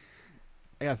mean,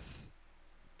 I guess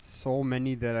so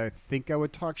many that I think I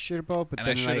would talk shit about, but And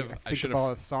then I think should've-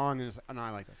 about a song and it's like, oh, no,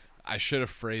 I like that song. I should have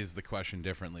phrased the question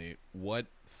differently. What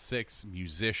 6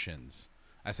 musicians?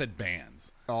 I said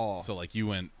bands. Oh, So like you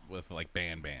went with like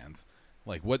bands.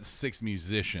 Like what 6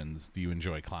 musicians do you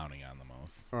enjoy clowning on the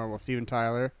most? well, Steven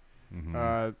Tyler,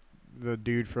 Mm-hmm. the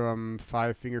dude from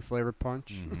Five Finger Flavor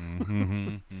Punch.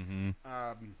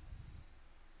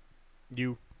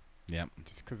 You, Yep.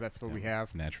 just because that's what we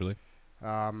have. Naturally.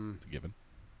 Um, It's a given.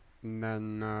 and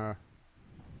then,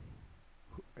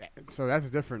 so that's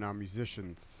different now.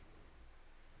 Musicians.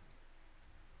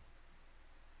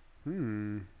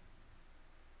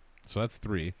 So that's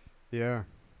 3. Yeah.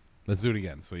 Let's do it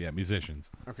again. So yeah, musicians.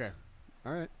 Okay.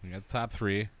 All right. We got the top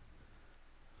 3.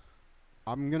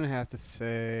 I'm gonna have to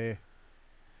say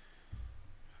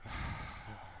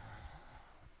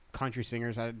country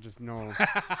singers. I just know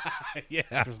Yeah.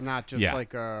 there's not just Yeah.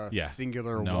 like a Yeah.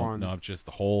 singular No, one. no, just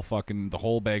the whole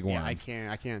bag worms.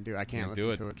 Yeah, I can't do it. I can't do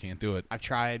listen it. to it. Can't do it. I've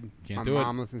tried. Can't my do it.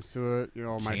 mom listens to it. You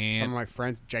know, some Can't. of my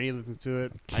friends. Jenny listens to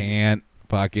it. Can't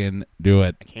fucking do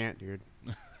it. I can't, dude.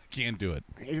 Can't do it.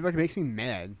 It like makes me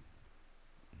mad.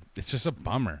 It's just a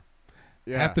bummer.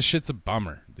 Yeah. Half the shit's a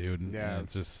bummer, dude. Yeah.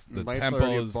 It's just the Life's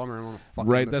already a tempos. bummer. I wanna fucking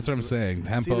Right, that's what listen I'm to it.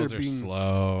 saying. It's either Tempos are being-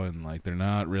 slow and like they're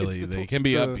not really. the They to- can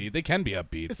be the- upbeat. They can be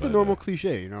upbeat. It's but, the normal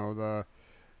cliche, you know.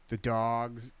 The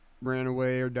dogs ran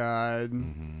away or died.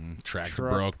 Tractor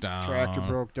Truck- broke down. Tractor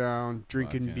broke down.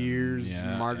 Drinking Fucking- beers,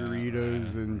 yeah, margaritas,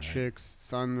 right, and right. chicks,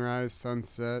 sunrise,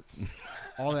 sunsets,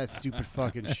 all that stupid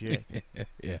fucking shit.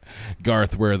 Yeah,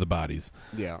 Garth, where are the bodies?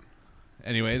 Yeah,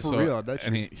 Anyways, For so real, I bet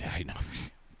you. yeah, I know.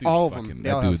 Dude, all of fucking- them. They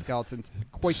that all have dude's skeletons.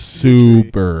 Quite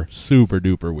the super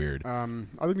duper weird. imagery.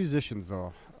 Other musicians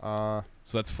though.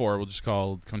 So that's 4. We'll just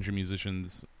call country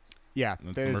musicians. Yeah,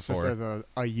 That's it's number just 4. as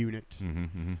a unit.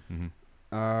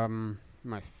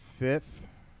 My 5th.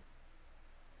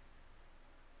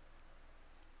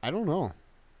 I don't know.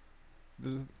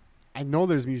 I know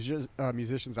there's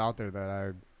musicians out there that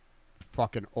I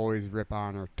fucking always rip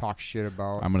on or talk shit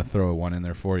about. I'm gonna throw one in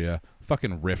there for you.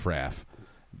 Fucking Riff Raff.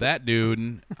 That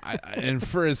dude, and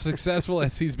for as successful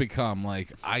as he's become,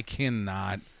 like I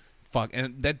cannot fuck.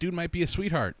 And that dude might be a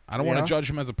sweetheart. I don't want Yeah. to judge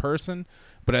him as a person,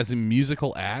 but as a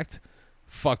musical act,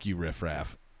 fuck you, Riff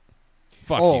Raff.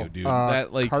 Fuck you, dude.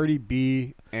 That like Cardi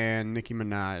B and Nicki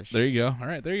Minaj. there you go. All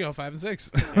right, there you go. 5 and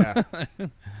 6. Yeah.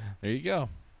 There you go.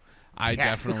 I Yeah.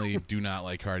 definitely do not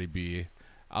like Cardi B.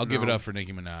 I'll give it No. up for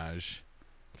Nicki Minaj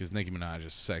because Nicki Minaj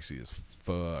is sexy as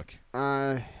fuck.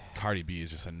 Uh, Cardi B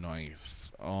is just annoying.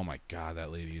 Oh my god,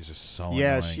 that lady is just so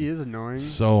yeah, annoying. she is annoying.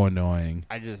 So annoying.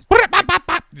 I just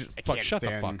Just I fuck, can't shut the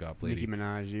stand fuck up, lady. Nicki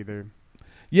Minaj either.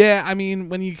 Yeah, I mean,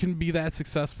 when you can be that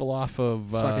successful off of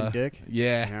Sucking dick.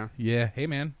 Yeah, yeah. Hey,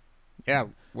 man, Yeah,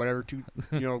 whatever. are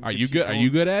gets you good? Are you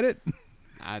good at it?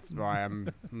 That's why I'm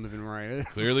living where I am.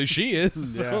 Clearly, she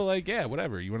is. Yeah. So, like, yeah,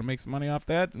 whatever. You want to make some money off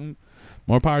that?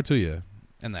 More power to you.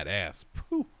 And that ass,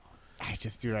 whew, I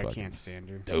fucking can't stand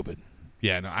her. stupid.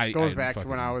 Yeah, no, I Goes I back to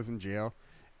when fucking- I was in jail,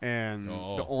 and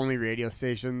Oh. the only radio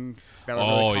station that was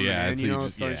Oh, really coming yeah, in, so you you know,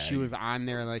 just- so yeah, she was on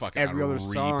there like fucking every on other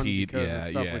song repeat. because Yeah, of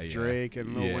stuff yeah, with yeah. Drake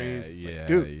and Lil Wayne. It's just yeah, like,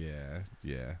 dude,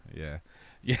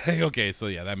 yeah. Okay, so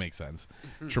yeah, that makes sense.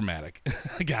 Hmm. Traumatic.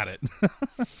 I got it.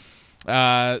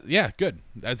 Yeah, good.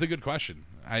 That's a good question.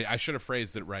 I should have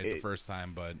phrased it right the first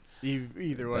time, but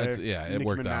either way, That's- yeah, it Nicki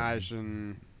worked out. Minaj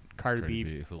and Cardi Cardi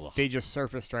B, B, ugh. they just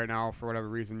surfaced right now for whatever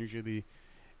reason. Usually,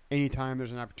 anytime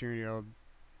there's an opportunity, I'll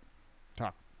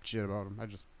talk shit about them. I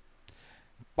just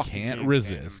fucking can't stand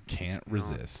resist. 'em. Can't No.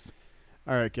 resist.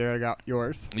 All right, Garrett, I got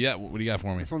yours. Yeah, what do you got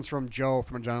for me? This one's from Joe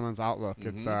from A Gentleman's Outlook.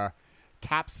 It's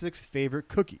top 6 favorite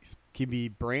cookies. Can be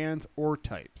brands or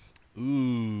types.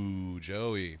 Ooh,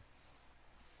 Joey.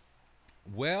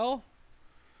 Well,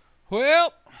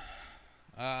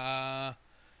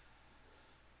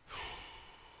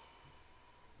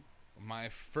 my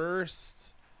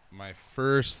first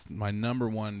my number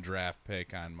one draft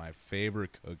pick on my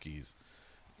favorite cookies.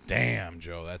 Damn,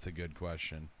 Joe, that's a good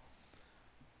question.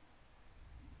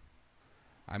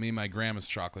 I mean, my grandma's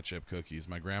chocolate chip cookies,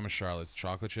 my grandma Charlotte's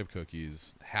chocolate chip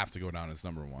cookies have to go down as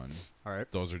number one. All right.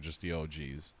 Those are just the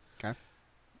OGs. Okay.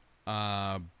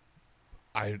 I'm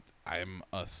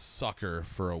a sucker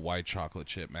for a white chocolate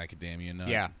chip macadamia nut.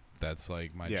 Yeah. That's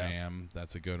like my jam.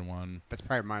 That's a good one. That's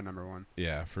probably my number one.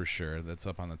 Yeah, for sure. That's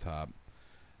up on the top.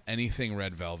 Anything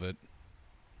red velvet.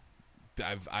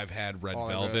 I've had red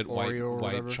velvet,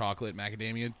 white chocolate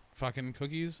macadamia fucking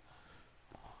cookies.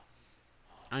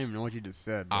 I don't even know what you just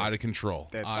said. Out of control.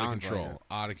 Out of control. Like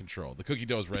out of control. The cookie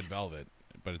dough is red velvet,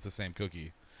 but it's the same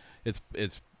cookie. It's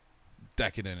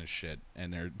decadent as shit,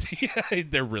 and they're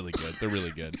really good. They're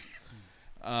really good.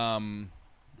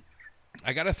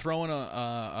 I gotta throw in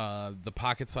the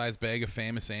pocket-sized bag of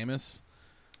Famous Amos.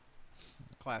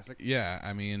 Classic. Yeah,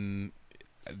 I mean,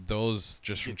 those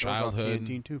just from childhood. Those off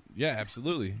Canteen too. Yeah,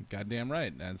 absolutely. Goddamn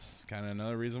right. That's kind of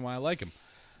another reason why I like them.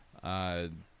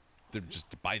 They're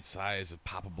just bite-sized,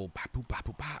 poppable, pop, poop, pop,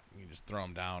 poop, pop. You just throw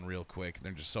them down real quick.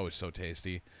 They're just so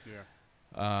tasty. Yeah.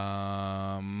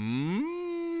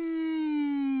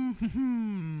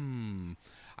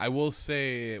 I will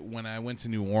say, when I went to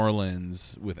New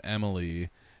Orleans with Emily,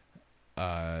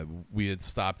 we had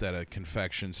stopped at a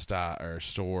confection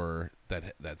store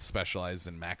that specialized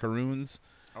in macaroons.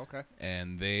 Okay.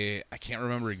 And I can't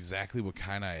remember exactly what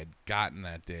kind I had gotten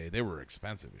that day. They were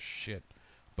expensive as shit,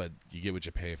 but you get what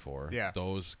you pay for. Yeah.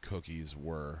 Those cookies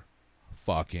were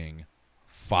fucking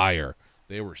fire.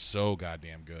 They were so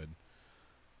goddamn good.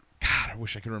 God, I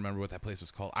wish I could remember what that place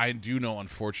was called. I do know,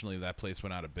 unfortunately, that place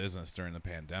went out of business during the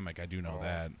pandemic. I do know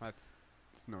that. That's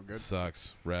no good.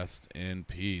 Sucks. Rest in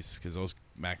peace, because those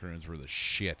macaroons were the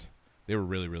shit. They were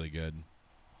really, really good.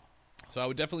 So I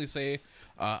would definitely say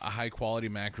a high-quality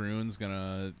macaroon's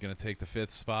gonna take the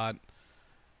 5th spot.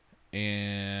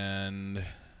 And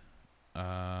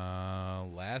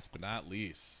last but not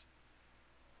least,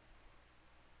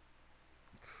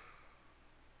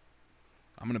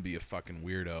 I'm going to be a fucking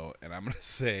weirdo, and I'm going to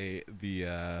say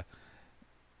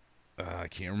I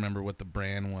can't remember what the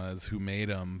brand was, who made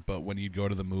them, but when you go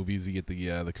to the movies, you get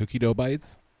the cookie dough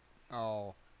bites.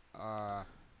 Oh.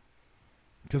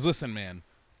 Because listen, man,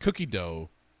 cookie dough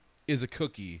is a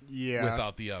cookie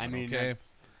without the oven, I mean, okay?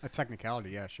 that's a technicality,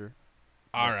 yeah, sure.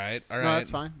 All right. No, that's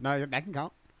fine. No, that can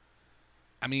count.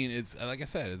 I mean, it's like I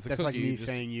said, it's a that's cookie. That's like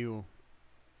me saying you.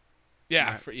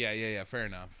 Yeah, yeah. Fair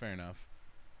enough.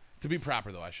 To be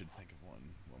proper, though, I should think of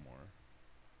one more.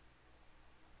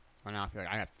 Well, now I feel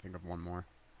like I have to think of one more.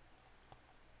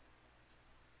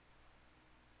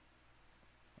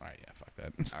 All right, yeah, fuck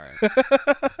that. All right.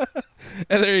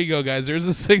 And there you go, guys. There's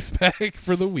a 6-pack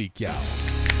for the week, y'all.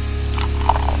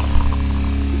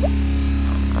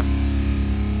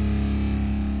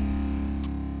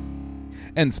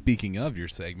 And speaking of your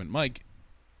segment, Mike,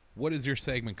 what is your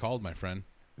segment called, my friend?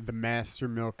 The Master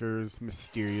Milker's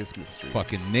Mysterious Mystery.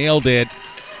 Fucking nailed it.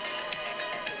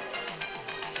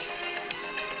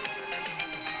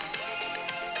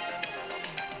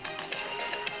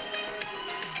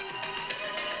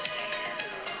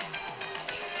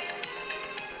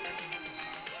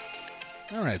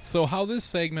 All right, so how this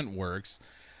segment works,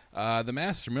 the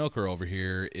Master Milker over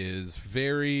here is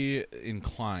very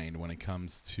inclined when it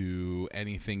comes to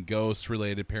anything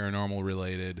ghost-related,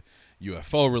 paranormal-related,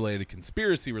 UFO-related,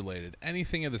 conspiracy-related,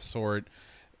 anything of the sort.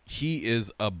 He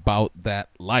is about that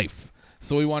life.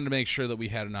 So we wanted to make sure that we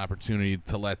had an opportunity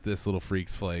to let this little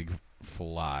freak's flag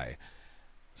fly.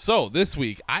 So this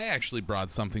week, I actually brought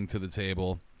something to the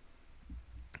table.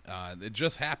 It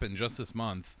just happened just this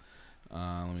month.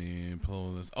 Let me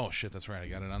pull this. Oh, shit, that's right. I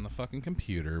got it on the fucking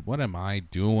computer. What am I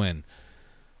doing?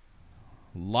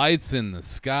 Lights in the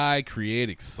sky create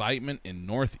excitement in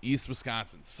northeast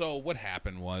Wisconsin. So what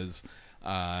happened was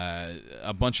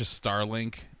a bunch of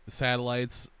Starlink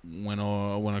satellites went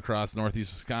across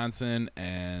northeast Wisconsin,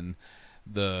 and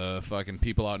the fucking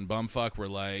people out in bumfuck were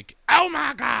like, "Oh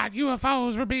my God,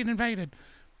 UFOs were being invaded."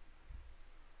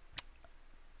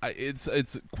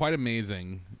 It's quite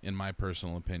amazing, in my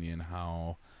personal opinion,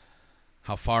 how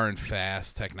far and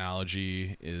fast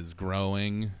technology is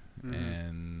growing.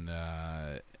 Mm-hmm.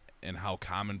 and how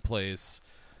commonplace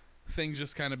things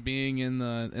just kind of being in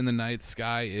the night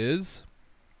sky is.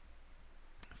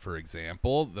 For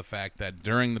example, the fact that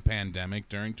during the pandemic,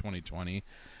 during 2020,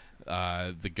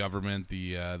 the government,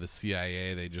 the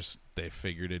CIA, they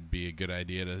figured it'd be a good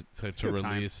idea to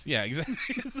release. Yeah, exactly.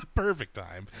 It's a perfect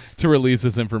time to release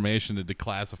this information, to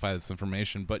declassify this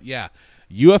information. But yeah,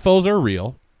 UFOs are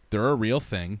real. They're a real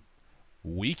thing.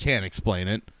 We can't explain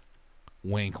it.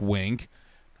 Wink, wink.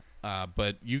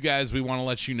 But you guys, we want to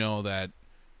let you know that,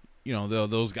 you know,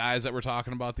 those guys that were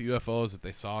talking about the UFOs that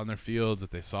they saw in their fields,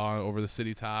 that they saw over the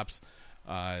city tops,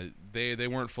 they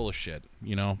weren't full of shit.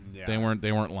 You know, they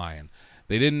weren't lying.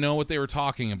 They didn't know what they were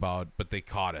talking about, but they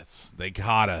caught us. They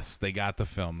caught us. They got the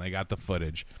film. They got the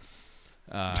footage.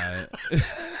 You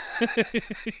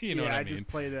know what I mean? just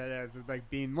play that as like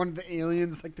being one of the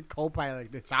aliens, like the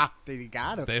co-pilot. They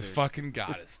got us. They dude. fucking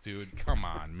got us, dude. Come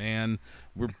on, man.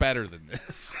 We're better than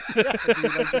this. Dude,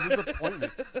 like the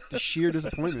disappointment, the sheer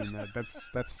disappointment in that.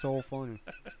 That's so funny.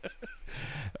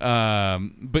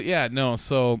 But yeah, no.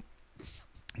 So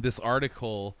this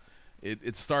article,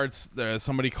 it starts there.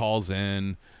 Somebody calls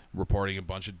in reporting a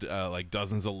bunch of like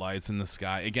dozens of lights in the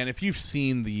sky. Again, if you've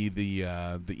seen the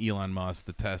Elon Musk,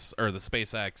 the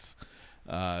SpaceX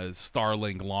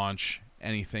Starlink launch,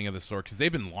 anything of the sort, because they've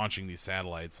been launching these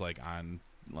satellites like on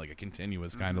like a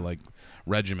continuous kind of like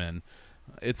regimen.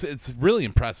 It's really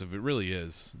impressive. It really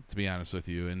is, to be honest with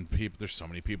you. And there's so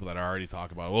many people that already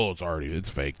talk about, oh, it's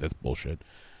fake. That's bullshit.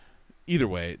 Either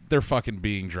way, they're fucking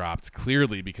being dropped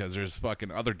clearly because there's fucking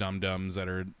other dum-dums that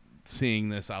are seeing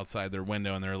this outside their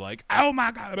window and they're like, oh my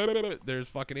god, there's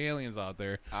fucking aliens out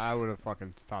there. I would have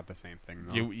fucking thought the same thing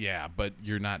though. Yeah, but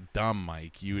you're not dumb,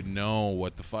 Mike. You would know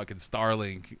what the fucking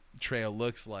Starlink trail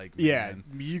looks like, man. Yeah,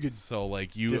 you could. So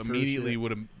like you immediately would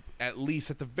have, at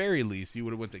the very least you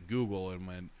would have went to Google and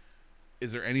went,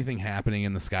 is there anything happening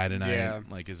in the sky tonight? Yeah.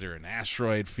 Like, is there an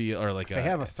asteroid field or like they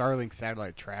have a Starlink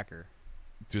satellite tracker.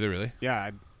 Do they really?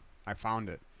 Yeah, I found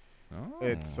it. Oh.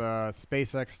 It's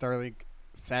SpaceX Starlink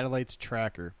satellites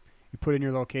tracker. You put in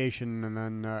your location and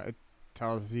then it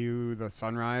tells you the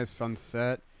sunrise,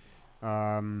 sunset.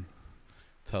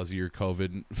 Tells you your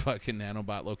COVID fucking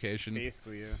nanobot location.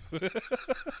 Basically, yeah.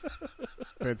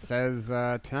 It says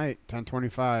tonight,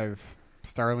 10:25,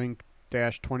 Starlink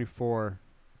 -24,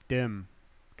 dim.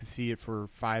 You can see it for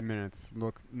 5 minutes.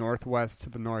 Look northwest to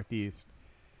the northeast.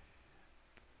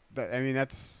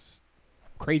 That's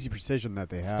crazy precision that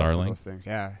they have. Starlink? For those things,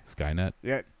 yeah. Skynet.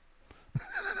 Yeah.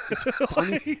 It's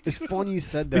funny. It's funny you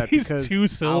said that These because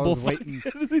two-syllable I was waiting.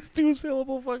 these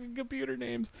two-syllable fucking computer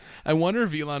names. I wonder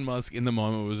if Elon Musk in the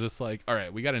moment was just like, all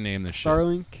right, we got to name this shit.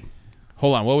 Starlink.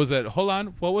 Hold on, what was that? Hold on,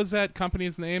 what was that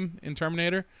company's name in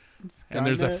Terminator? Skynet, And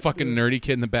there's a fucking nerdy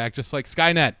kid in the back just like,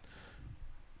 Skynet.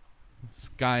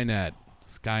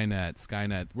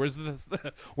 Where's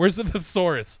the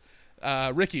thesaurus?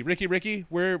 Ricky,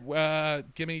 where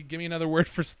give me another word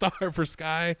for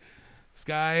sky.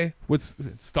 What's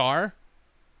star?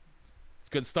 It's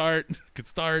good start.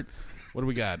 What do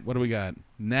we got?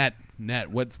 Net.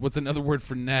 What's another word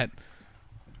for net?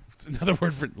 What's another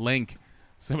word for link?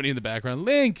 Somebody in the background.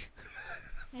 Link.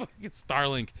 Fucking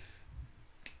Starlink.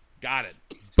 Got it.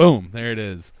 Boom. There it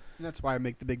is. And that's why I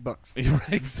make the big bucks.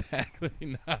 Exactly.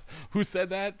 No. Who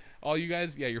said that? All you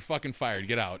guys? Yeah, you're fucking fired.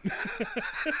 Get out.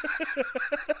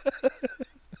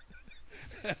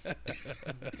 That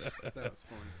was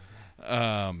funny.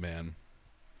 Oh man.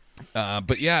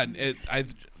 But yeah,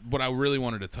 what I really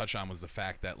wanted to touch on was the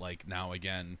fact that like now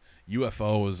again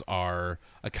UFOs are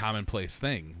a commonplace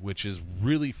thing, which is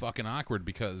really fucking awkward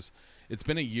because it's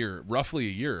been roughly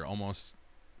a year almost.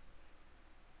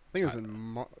 I think it was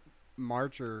in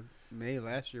March or May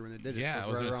last year when they did it. Yeah, so I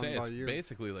was right going to say around it's about a year.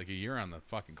 basically like a year on the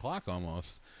fucking clock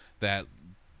almost that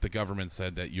the government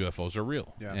said that UFOs are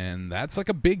real. Yeah. And that's like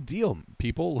a big deal.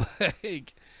 People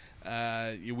like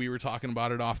we were talking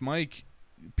about it off mic.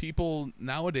 People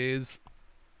nowadays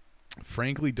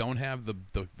frankly don't have the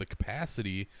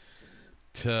capacity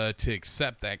to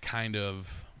accept that kind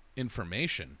of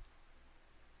information.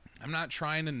 I'm not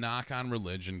trying to knock on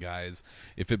religion, guys.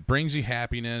 If it brings you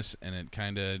happiness and it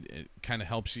kind of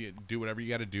helps you do whatever you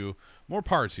got to do, more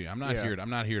power to you. I'm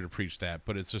not here to preach that,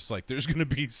 but it's just like there's going to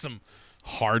be some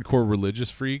hardcore religious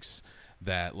freaks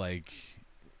that like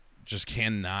just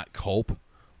cannot cope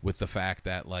with the fact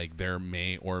that like there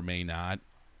may or may not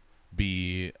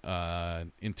be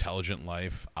intelligent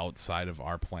life outside of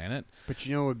our planet. But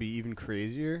you know what would be even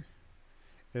crazier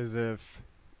is if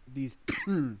these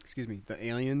the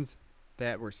aliens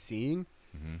that we're seeing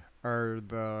are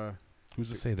the Who's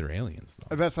to say they're aliens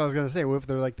though? that's what I was gonna say. What if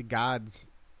they're like the gods?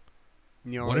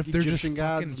 You know, What like if they're Egyptian just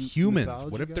gods, fucking humans?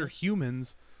 mythology What if they're gods?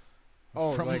 humans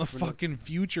Oh, from like the from fucking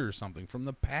future or something? From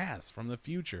the past, from the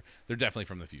future. They're definitely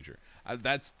from the future.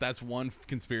 That's one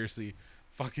conspiracy.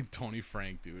 Fucking Tony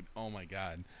Frank, dude. Oh my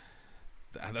god.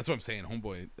 That's what I'm saying,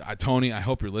 homeboy. Tony, I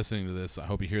hope you're listening to this. I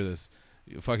hope you hear this.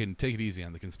 You fucking take it easy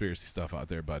on the conspiracy stuff out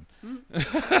there, bud.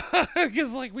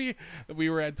 Because like we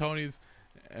were at Tony's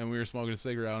and we were smoking a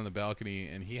cigarette out on the balcony,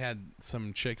 and he had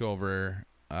some chick over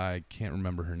I can't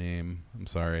remember her name. I'm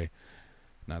sorry.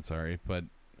 Not sorry, but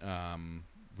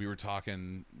we were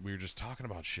just talking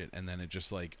about shit, and then it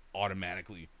just like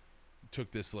automatically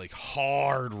took this like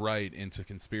hard right into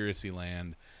conspiracy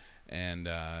land, and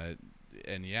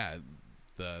yeah,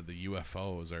 the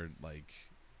UFOs are like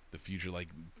the future. Like,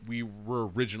 we were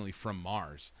originally from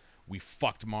Mars. We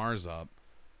fucked Mars up,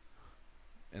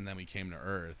 and then we came to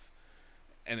Earth.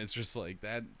 And it's just like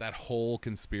that whole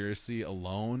conspiracy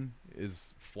alone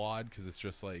is flawed, because it's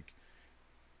just like,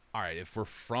 all right, if we're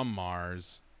from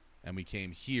Mars and we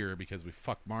came here because we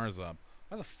fucked Mars up,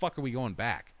 why the fuck are we going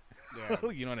back? Yeah.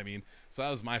 You know what I mean? So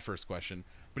that was my first question.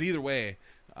 But either way,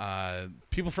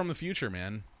 people from the future,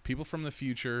 man. People from the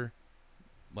future,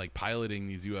 like, piloting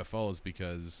these UFOs,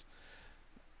 because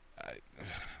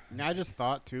I just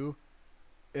thought, too,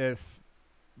 if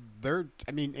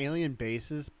alien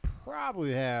bases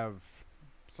probably have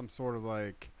some sort of,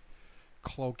 like,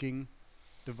 cloaking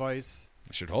device.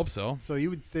 I should hope so. So you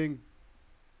would think,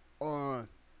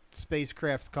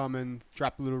 spacecraft's coming,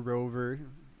 drop a little rover,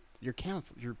 you're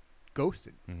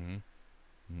ghosted.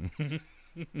 Mm-hmm.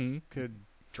 Could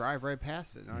drive right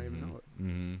past it, not even know it.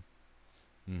 Mm-hmm.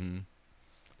 Mm-hmm.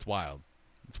 It's wild.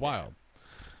 It's wild.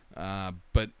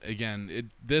 But again,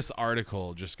 this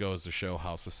article just goes to show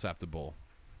how susceptible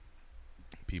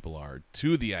people are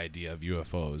to the idea of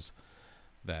UFOs,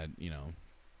 that, you know,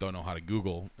 don't know how to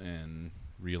Google and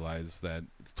realize that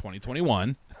it's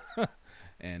 2021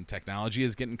 and technology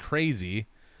is getting crazy,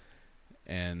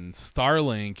 and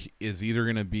Starlink is either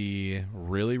going to be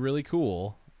really, really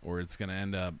cool, or it's going to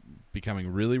end up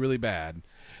becoming really, really bad.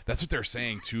 That's what they're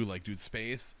saying too. Like, dude,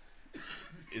 space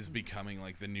is becoming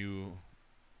like the new,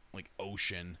 like,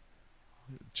 ocean,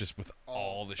 just with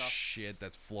all the shit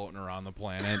that's floating around the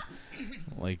planet.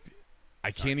 Like,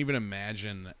 I can't even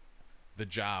imagine the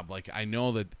job. Like, I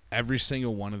know that every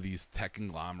single one of these tech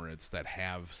conglomerates that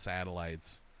have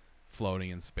satellites floating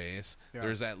in space,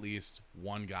 there's at least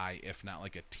one guy, if not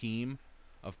like a team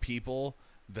of people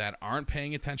that aren't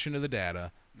paying attention to the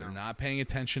data. They're not paying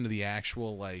attention to the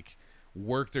actual, like,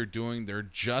 work they're doing. They're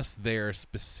just there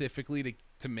specifically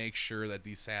to make sure that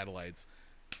these satellites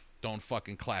don't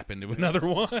fucking clap into another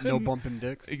one. No bumping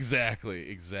dicks.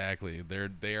 Exactly.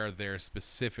 They are there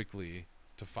specifically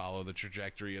to follow the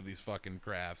trajectory of these fucking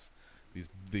crafts,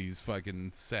 these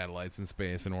fucking satellites in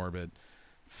space and orbit.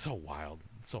 It's so wild.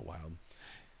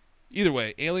 Either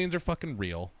way, aliens are fucking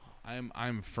real. I'm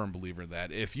a firm believer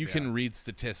that if you can read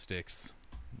statistics,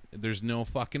 there's no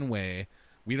fucking way.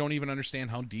 We don't even understand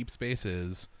how deep space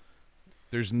is.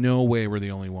 There's no way we're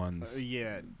the only ones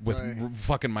with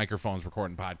fucking microphones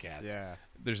recording podcasts. Yeah.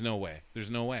 There's no way.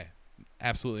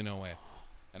 Absolutely no way.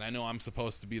 And I know I'm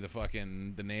supposed to be the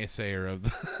naysayer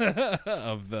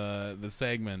of the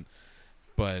segment,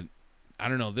 but I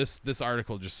don't know. This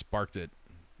article just sparked it.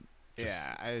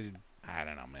 I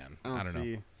don't know, man. I don't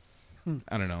know.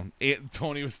 I don't know.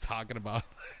 Tony was talking about,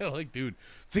 like, dude,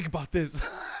 think about this.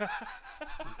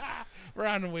 We're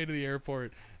on the way to the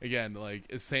airport. Again, like,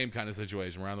 it's same kind of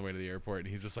situation. We're on the way to the airport, and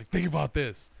he's just like, think about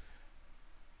this.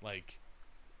 Like,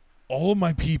 all of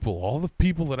my people, all the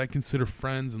people that I consider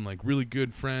friends and, like, really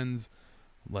good friends,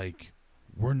 like,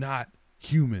 we're not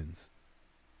humans.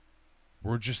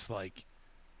 We're just, like,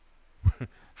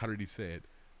 how did he say it?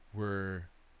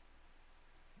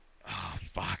 Oh,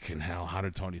 fucking hell. How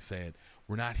did Tony say it?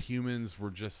 We're not humans.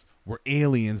 We're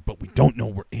aliens, but we don't know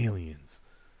we're aliens.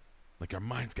 Like, our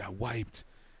minds got wiped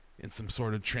in some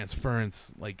sort of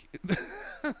transference. Like,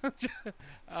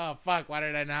 oh, fuck. Why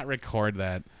did I not record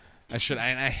that? I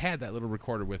had that little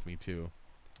recorder with me, too.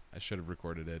 I should have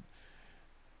recorded it.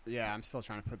 Yeah, I'm still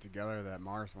trying to put together that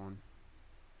Mars one.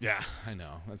 Yeah, I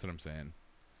know. That's what I'm saying.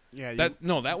 Yeah,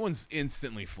 that one's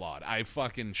instantly flawed. I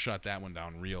fucking shut that one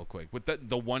down real quick. With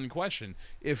the one question,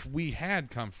 if we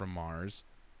had come from Mars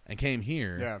and came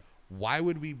here, why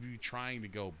would we be trying to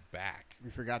go back? We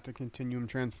forgot the continuum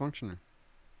transfunctioner.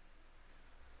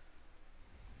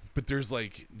 But there's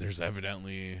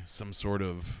evidently some sort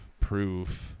of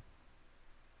proof,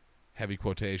 heavy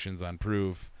quotations on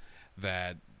proof,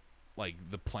 that, like,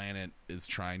 the planet is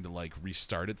trying to, like,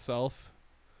 restart itself,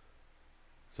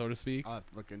 so to speak. I'll have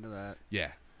to look into that.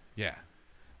 Yeah.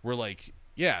 We're like,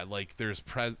 there's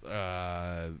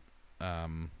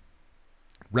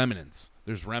remnants.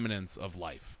 There's remnants of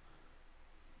life,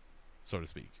 so to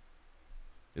speak.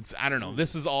 I don't know.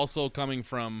 This is also coming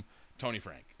from Tony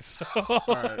Frank. So,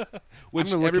 right.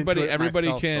 Which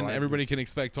everybody can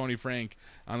expect Tony Frank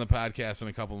on the podcast in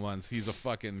a couple months. He's a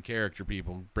fucking character,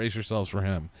 people. Brace yourselves for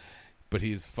him. But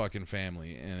he's fucking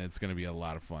family, and it's going to be a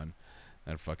lot of fun.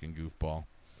 That fucking goofball.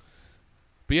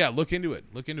 But yeah, look into it,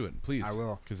 please. I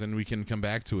will, because then we can come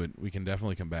back to it. We can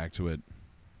definitely come back to it.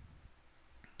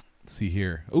 Let's see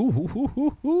here.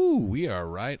 Ooh, we are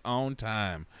right on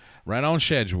time, right on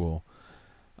schedule.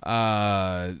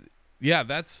 Yeah,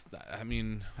 that's. I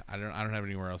mean, I don't have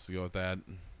anywhere else to go with that.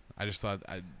 I just thought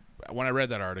when I read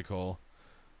that article,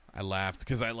 I laughed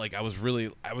because I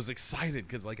was excited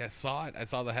because I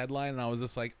saw the headline and I was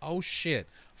just like, oh shit,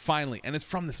 finally, and it's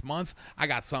from this month. I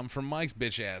got something from Mike's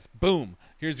bitch ass. Boom,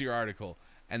 here's your article,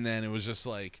 and then it was just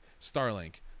like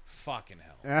Starlink. Fucking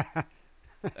hell,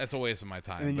 that's a waste of my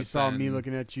time. And then you saw me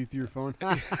looking at you through your phone.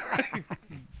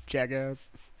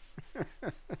 Jackass.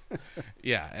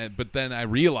 Yeah, but then I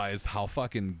realized how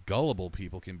fucking gullible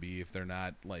people can be if they're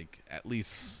not at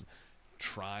least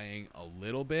trying a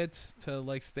little bit to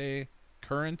stay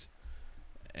current.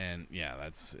 And yeah,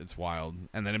 it's wild.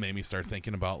 And then it made me start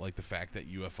thinking about the fact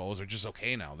that UFOs are just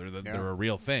okay now. They're a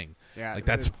real thing. Yeah,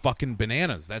 that's fucking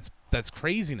bananas. That's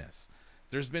craziness.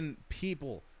 There's been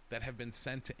people that have been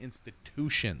sent to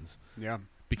institutions. Yeah.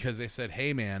 Because they said,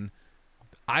 "Hey man,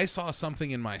 I saw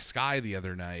something in my sky the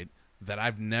other night that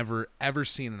I've never ever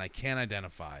seen and I can't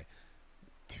identify."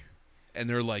 And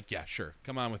they're like, "Yeah, sure.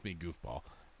 Come on with me, goofball."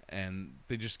 And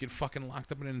they just get fucking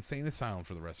locked up in an insane asylum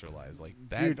for the rest of their lives.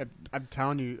 That. Dude, I'm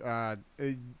telling you,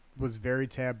 it was very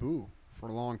taboo for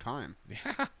a long time.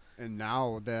 Yeah. And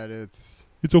now that it's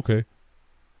okay.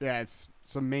 Yeah, it's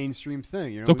a mainstream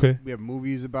thing. It's okay. We have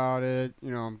movies about it.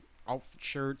 Outfit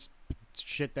shirts,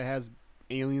 shit that has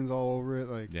aliens all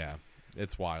over it. Yeah,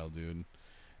 it's wild, dude.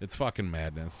 It's fucking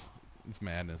madness. It's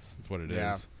madness. It's what it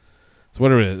Yeah. is. It's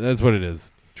what it is. That's what it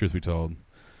is. Truth be told.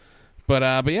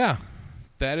 But yeah,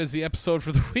 that is the episode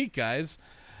for the week, guys.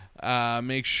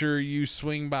 Make sure you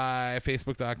swing by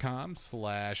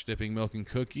facebook.com/dipping milk and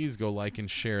cookies. Go like and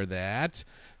share that.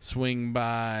 Swing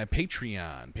by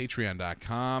Patreon,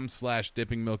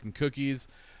 patreon.com/dipping milk and cookies.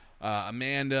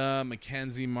 Amanda,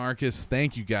 Mackenzie, Marcus,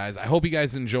 thank you guys. I hope you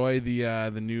guys enjoy the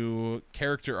new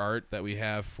character art that we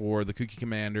have for the Cookie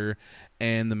Commander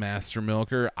and the Master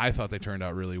Milker. I thought they turned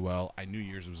out really well. I knew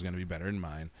yours was going to be better than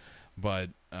mine,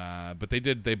 but they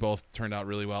did. They both turned out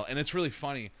really well, and it's really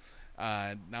funny.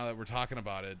 Now that we're talking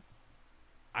about it,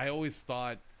 I always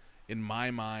thought in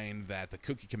my mind that the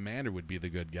Cookie Commander would be the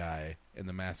good guy and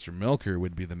the Master Milker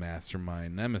would be the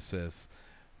mastermind nemesis,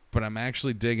 but I'm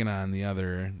actually digging on the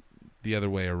other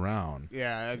way around.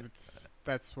 Yeah,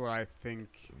 that's what I think.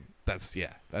 That's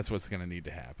what's going to need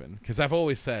to happen, because I've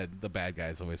always said the bad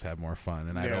guys always have more fun,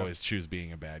 and I'd always choose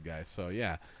being a bad guy. So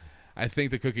yeah, I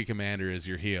think the Cookie Commander is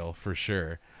your heel for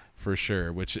sure.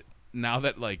 Which now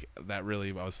that that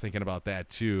really, I was thinking about that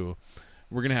too.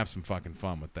 We're gonna have some fucking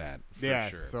fun with that. For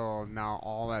sure. So now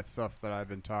all that stuff that I've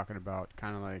been talking about,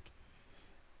 kind of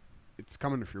it's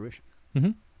coming to fruition.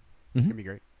 Mm-hmm. It's gonna be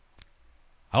great.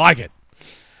 I like it.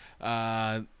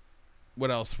 What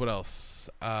else?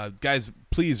 Guys,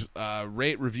 please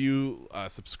rate, review,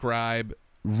 subscribe.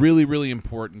 Really, really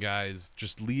important, guys.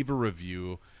 Just leave a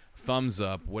review, thumbs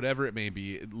up, whatever it may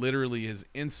be. It literally is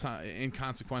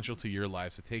inconsequential to your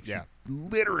lives. It takes you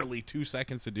literally 2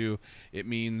 seconds to do. It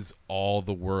means all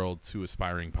the world to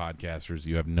aspiring podcasters.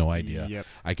 You have no idea. Yep.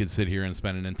 I could sit here and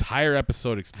spend an entire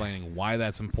episode explaining why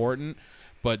that's important,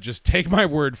 but just take my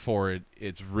word for it.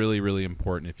 It's really, really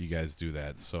important if you guys do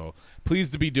that. So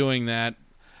pleased to be doing that.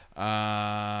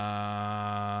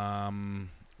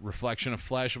 Reflection of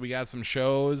Flesh, we got some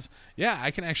shows. Yeah,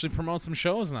 I can actually promote some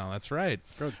shows now. That's right.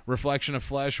 Good. Reflection of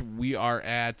Flesh, we are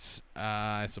at,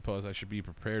 I suppose I should be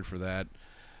prepared for that.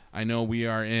 I know we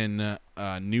are in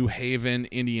New Haven,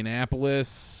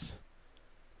 Indianapolis.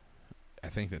 I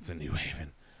think that's in New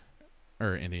Haven.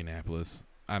 Or Indianapolis.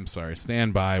 I'm sorry.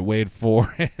 Stand by. Wait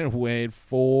for it. Wait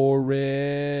for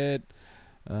it.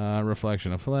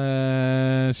 Reflection of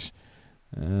Flesh.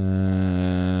 What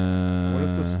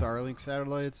if the Starlink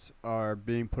satellites are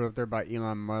being put up there by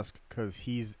Elon Musk because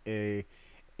he's a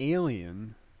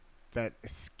alien that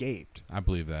escaped? I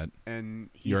believe that. And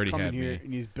he's You already coming had here me.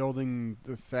 and he's building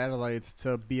the satellites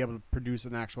to be able to produce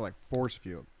an actual force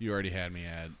field. You already had me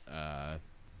at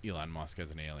Elon Musk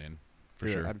as an alien. For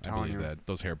Dude, sure. I'm I telling believe you. that.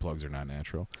 Those hair plugs are not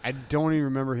natural. I don't even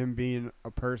remember him being a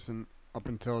person up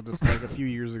until just a few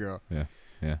years ago. Yeah.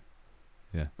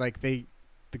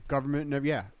 The government,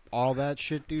 all that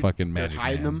shit, dude. Fucking they're Magic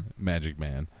hiding Man. him. Magic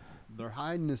Man. They're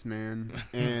hiding this man,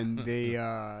 and they,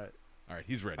 All right,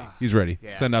 he's ready. He's ready.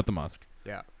 Yeah. Send out the Musk.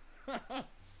 yeah.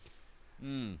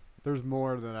 There's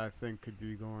more that I think could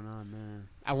be going on there.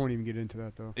 I won't even get into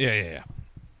that though. Yeah.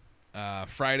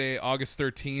 Friday, August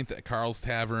 13th at Carl's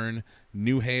Tavern,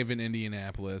 New Haven,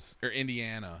 Indianapolis. Or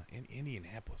Indiana.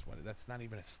 Indianapolis. What? That's not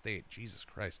even a state. Jesus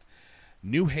Christ.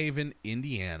 New Haven,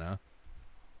 Indiana.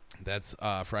 That's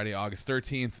Friday, August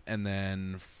 13th, and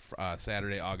then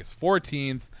Saturday, August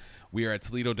 14th, we are at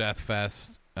Toledo Death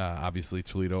Fest. Obviously,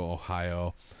 Toledo,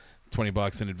 Ohio.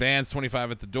 $20 in advance,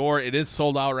 $25 at the door. It is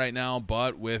sold out right now,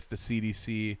 but with the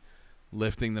CDC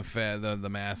lifting the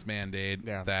mask mandate,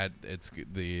 that it's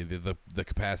the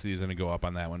capacity is going to go up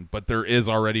on that one. But there is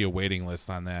already a waiting list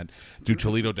on that. Dude,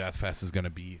 Toledo Death Fest is going to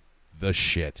be the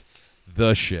shit.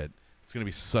 The shit. It's going to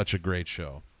be such a great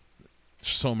show.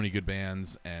 So many good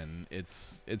bands, and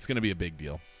it's going to be a big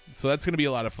deal. So that's going to be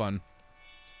a lot of fun.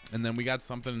 And then we got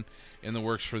something in the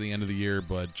works for the end of the year,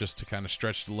 but just to kind of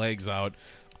stretch the legs out,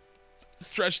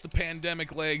 stretch the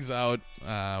pandemic legs out,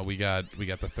 we got the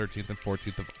 13th and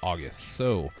 14th of August.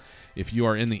 So if you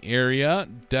are in the area,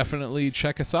 definitely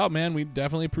check us out, man. We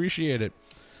definitely appreciate it.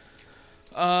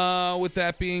 With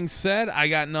that being said, I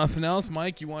got nothing else.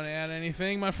 Mike, you want to add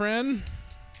anything, my friend?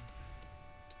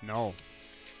 No.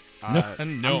 No.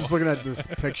 I'm just looking at this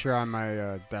picture on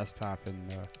my desktop,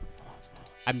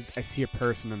 and I see a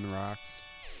person in the rocks.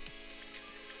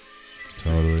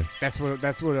 Totally. That's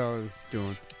what I was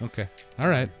doing. Okay. All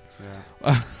right.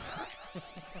 Yeah.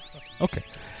 Okay.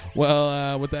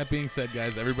 Well, with that being said,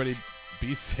 guys, everybody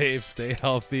be safe, stay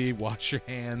healthy, wash your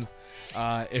hands.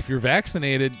 If you're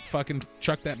vaccinated, fucking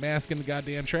chuck that mask in the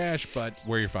goddamn trash, but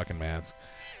wear your fucking mask.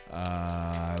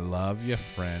 I love you,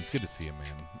 friends. Good to see you, man.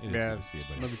 It is good to see you,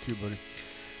 buddy. Love you too, buddy.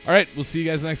 All right. We'll see you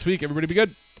guys next week. Everybody be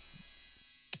good.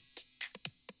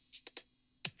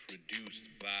 Produced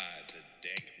by the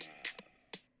Dank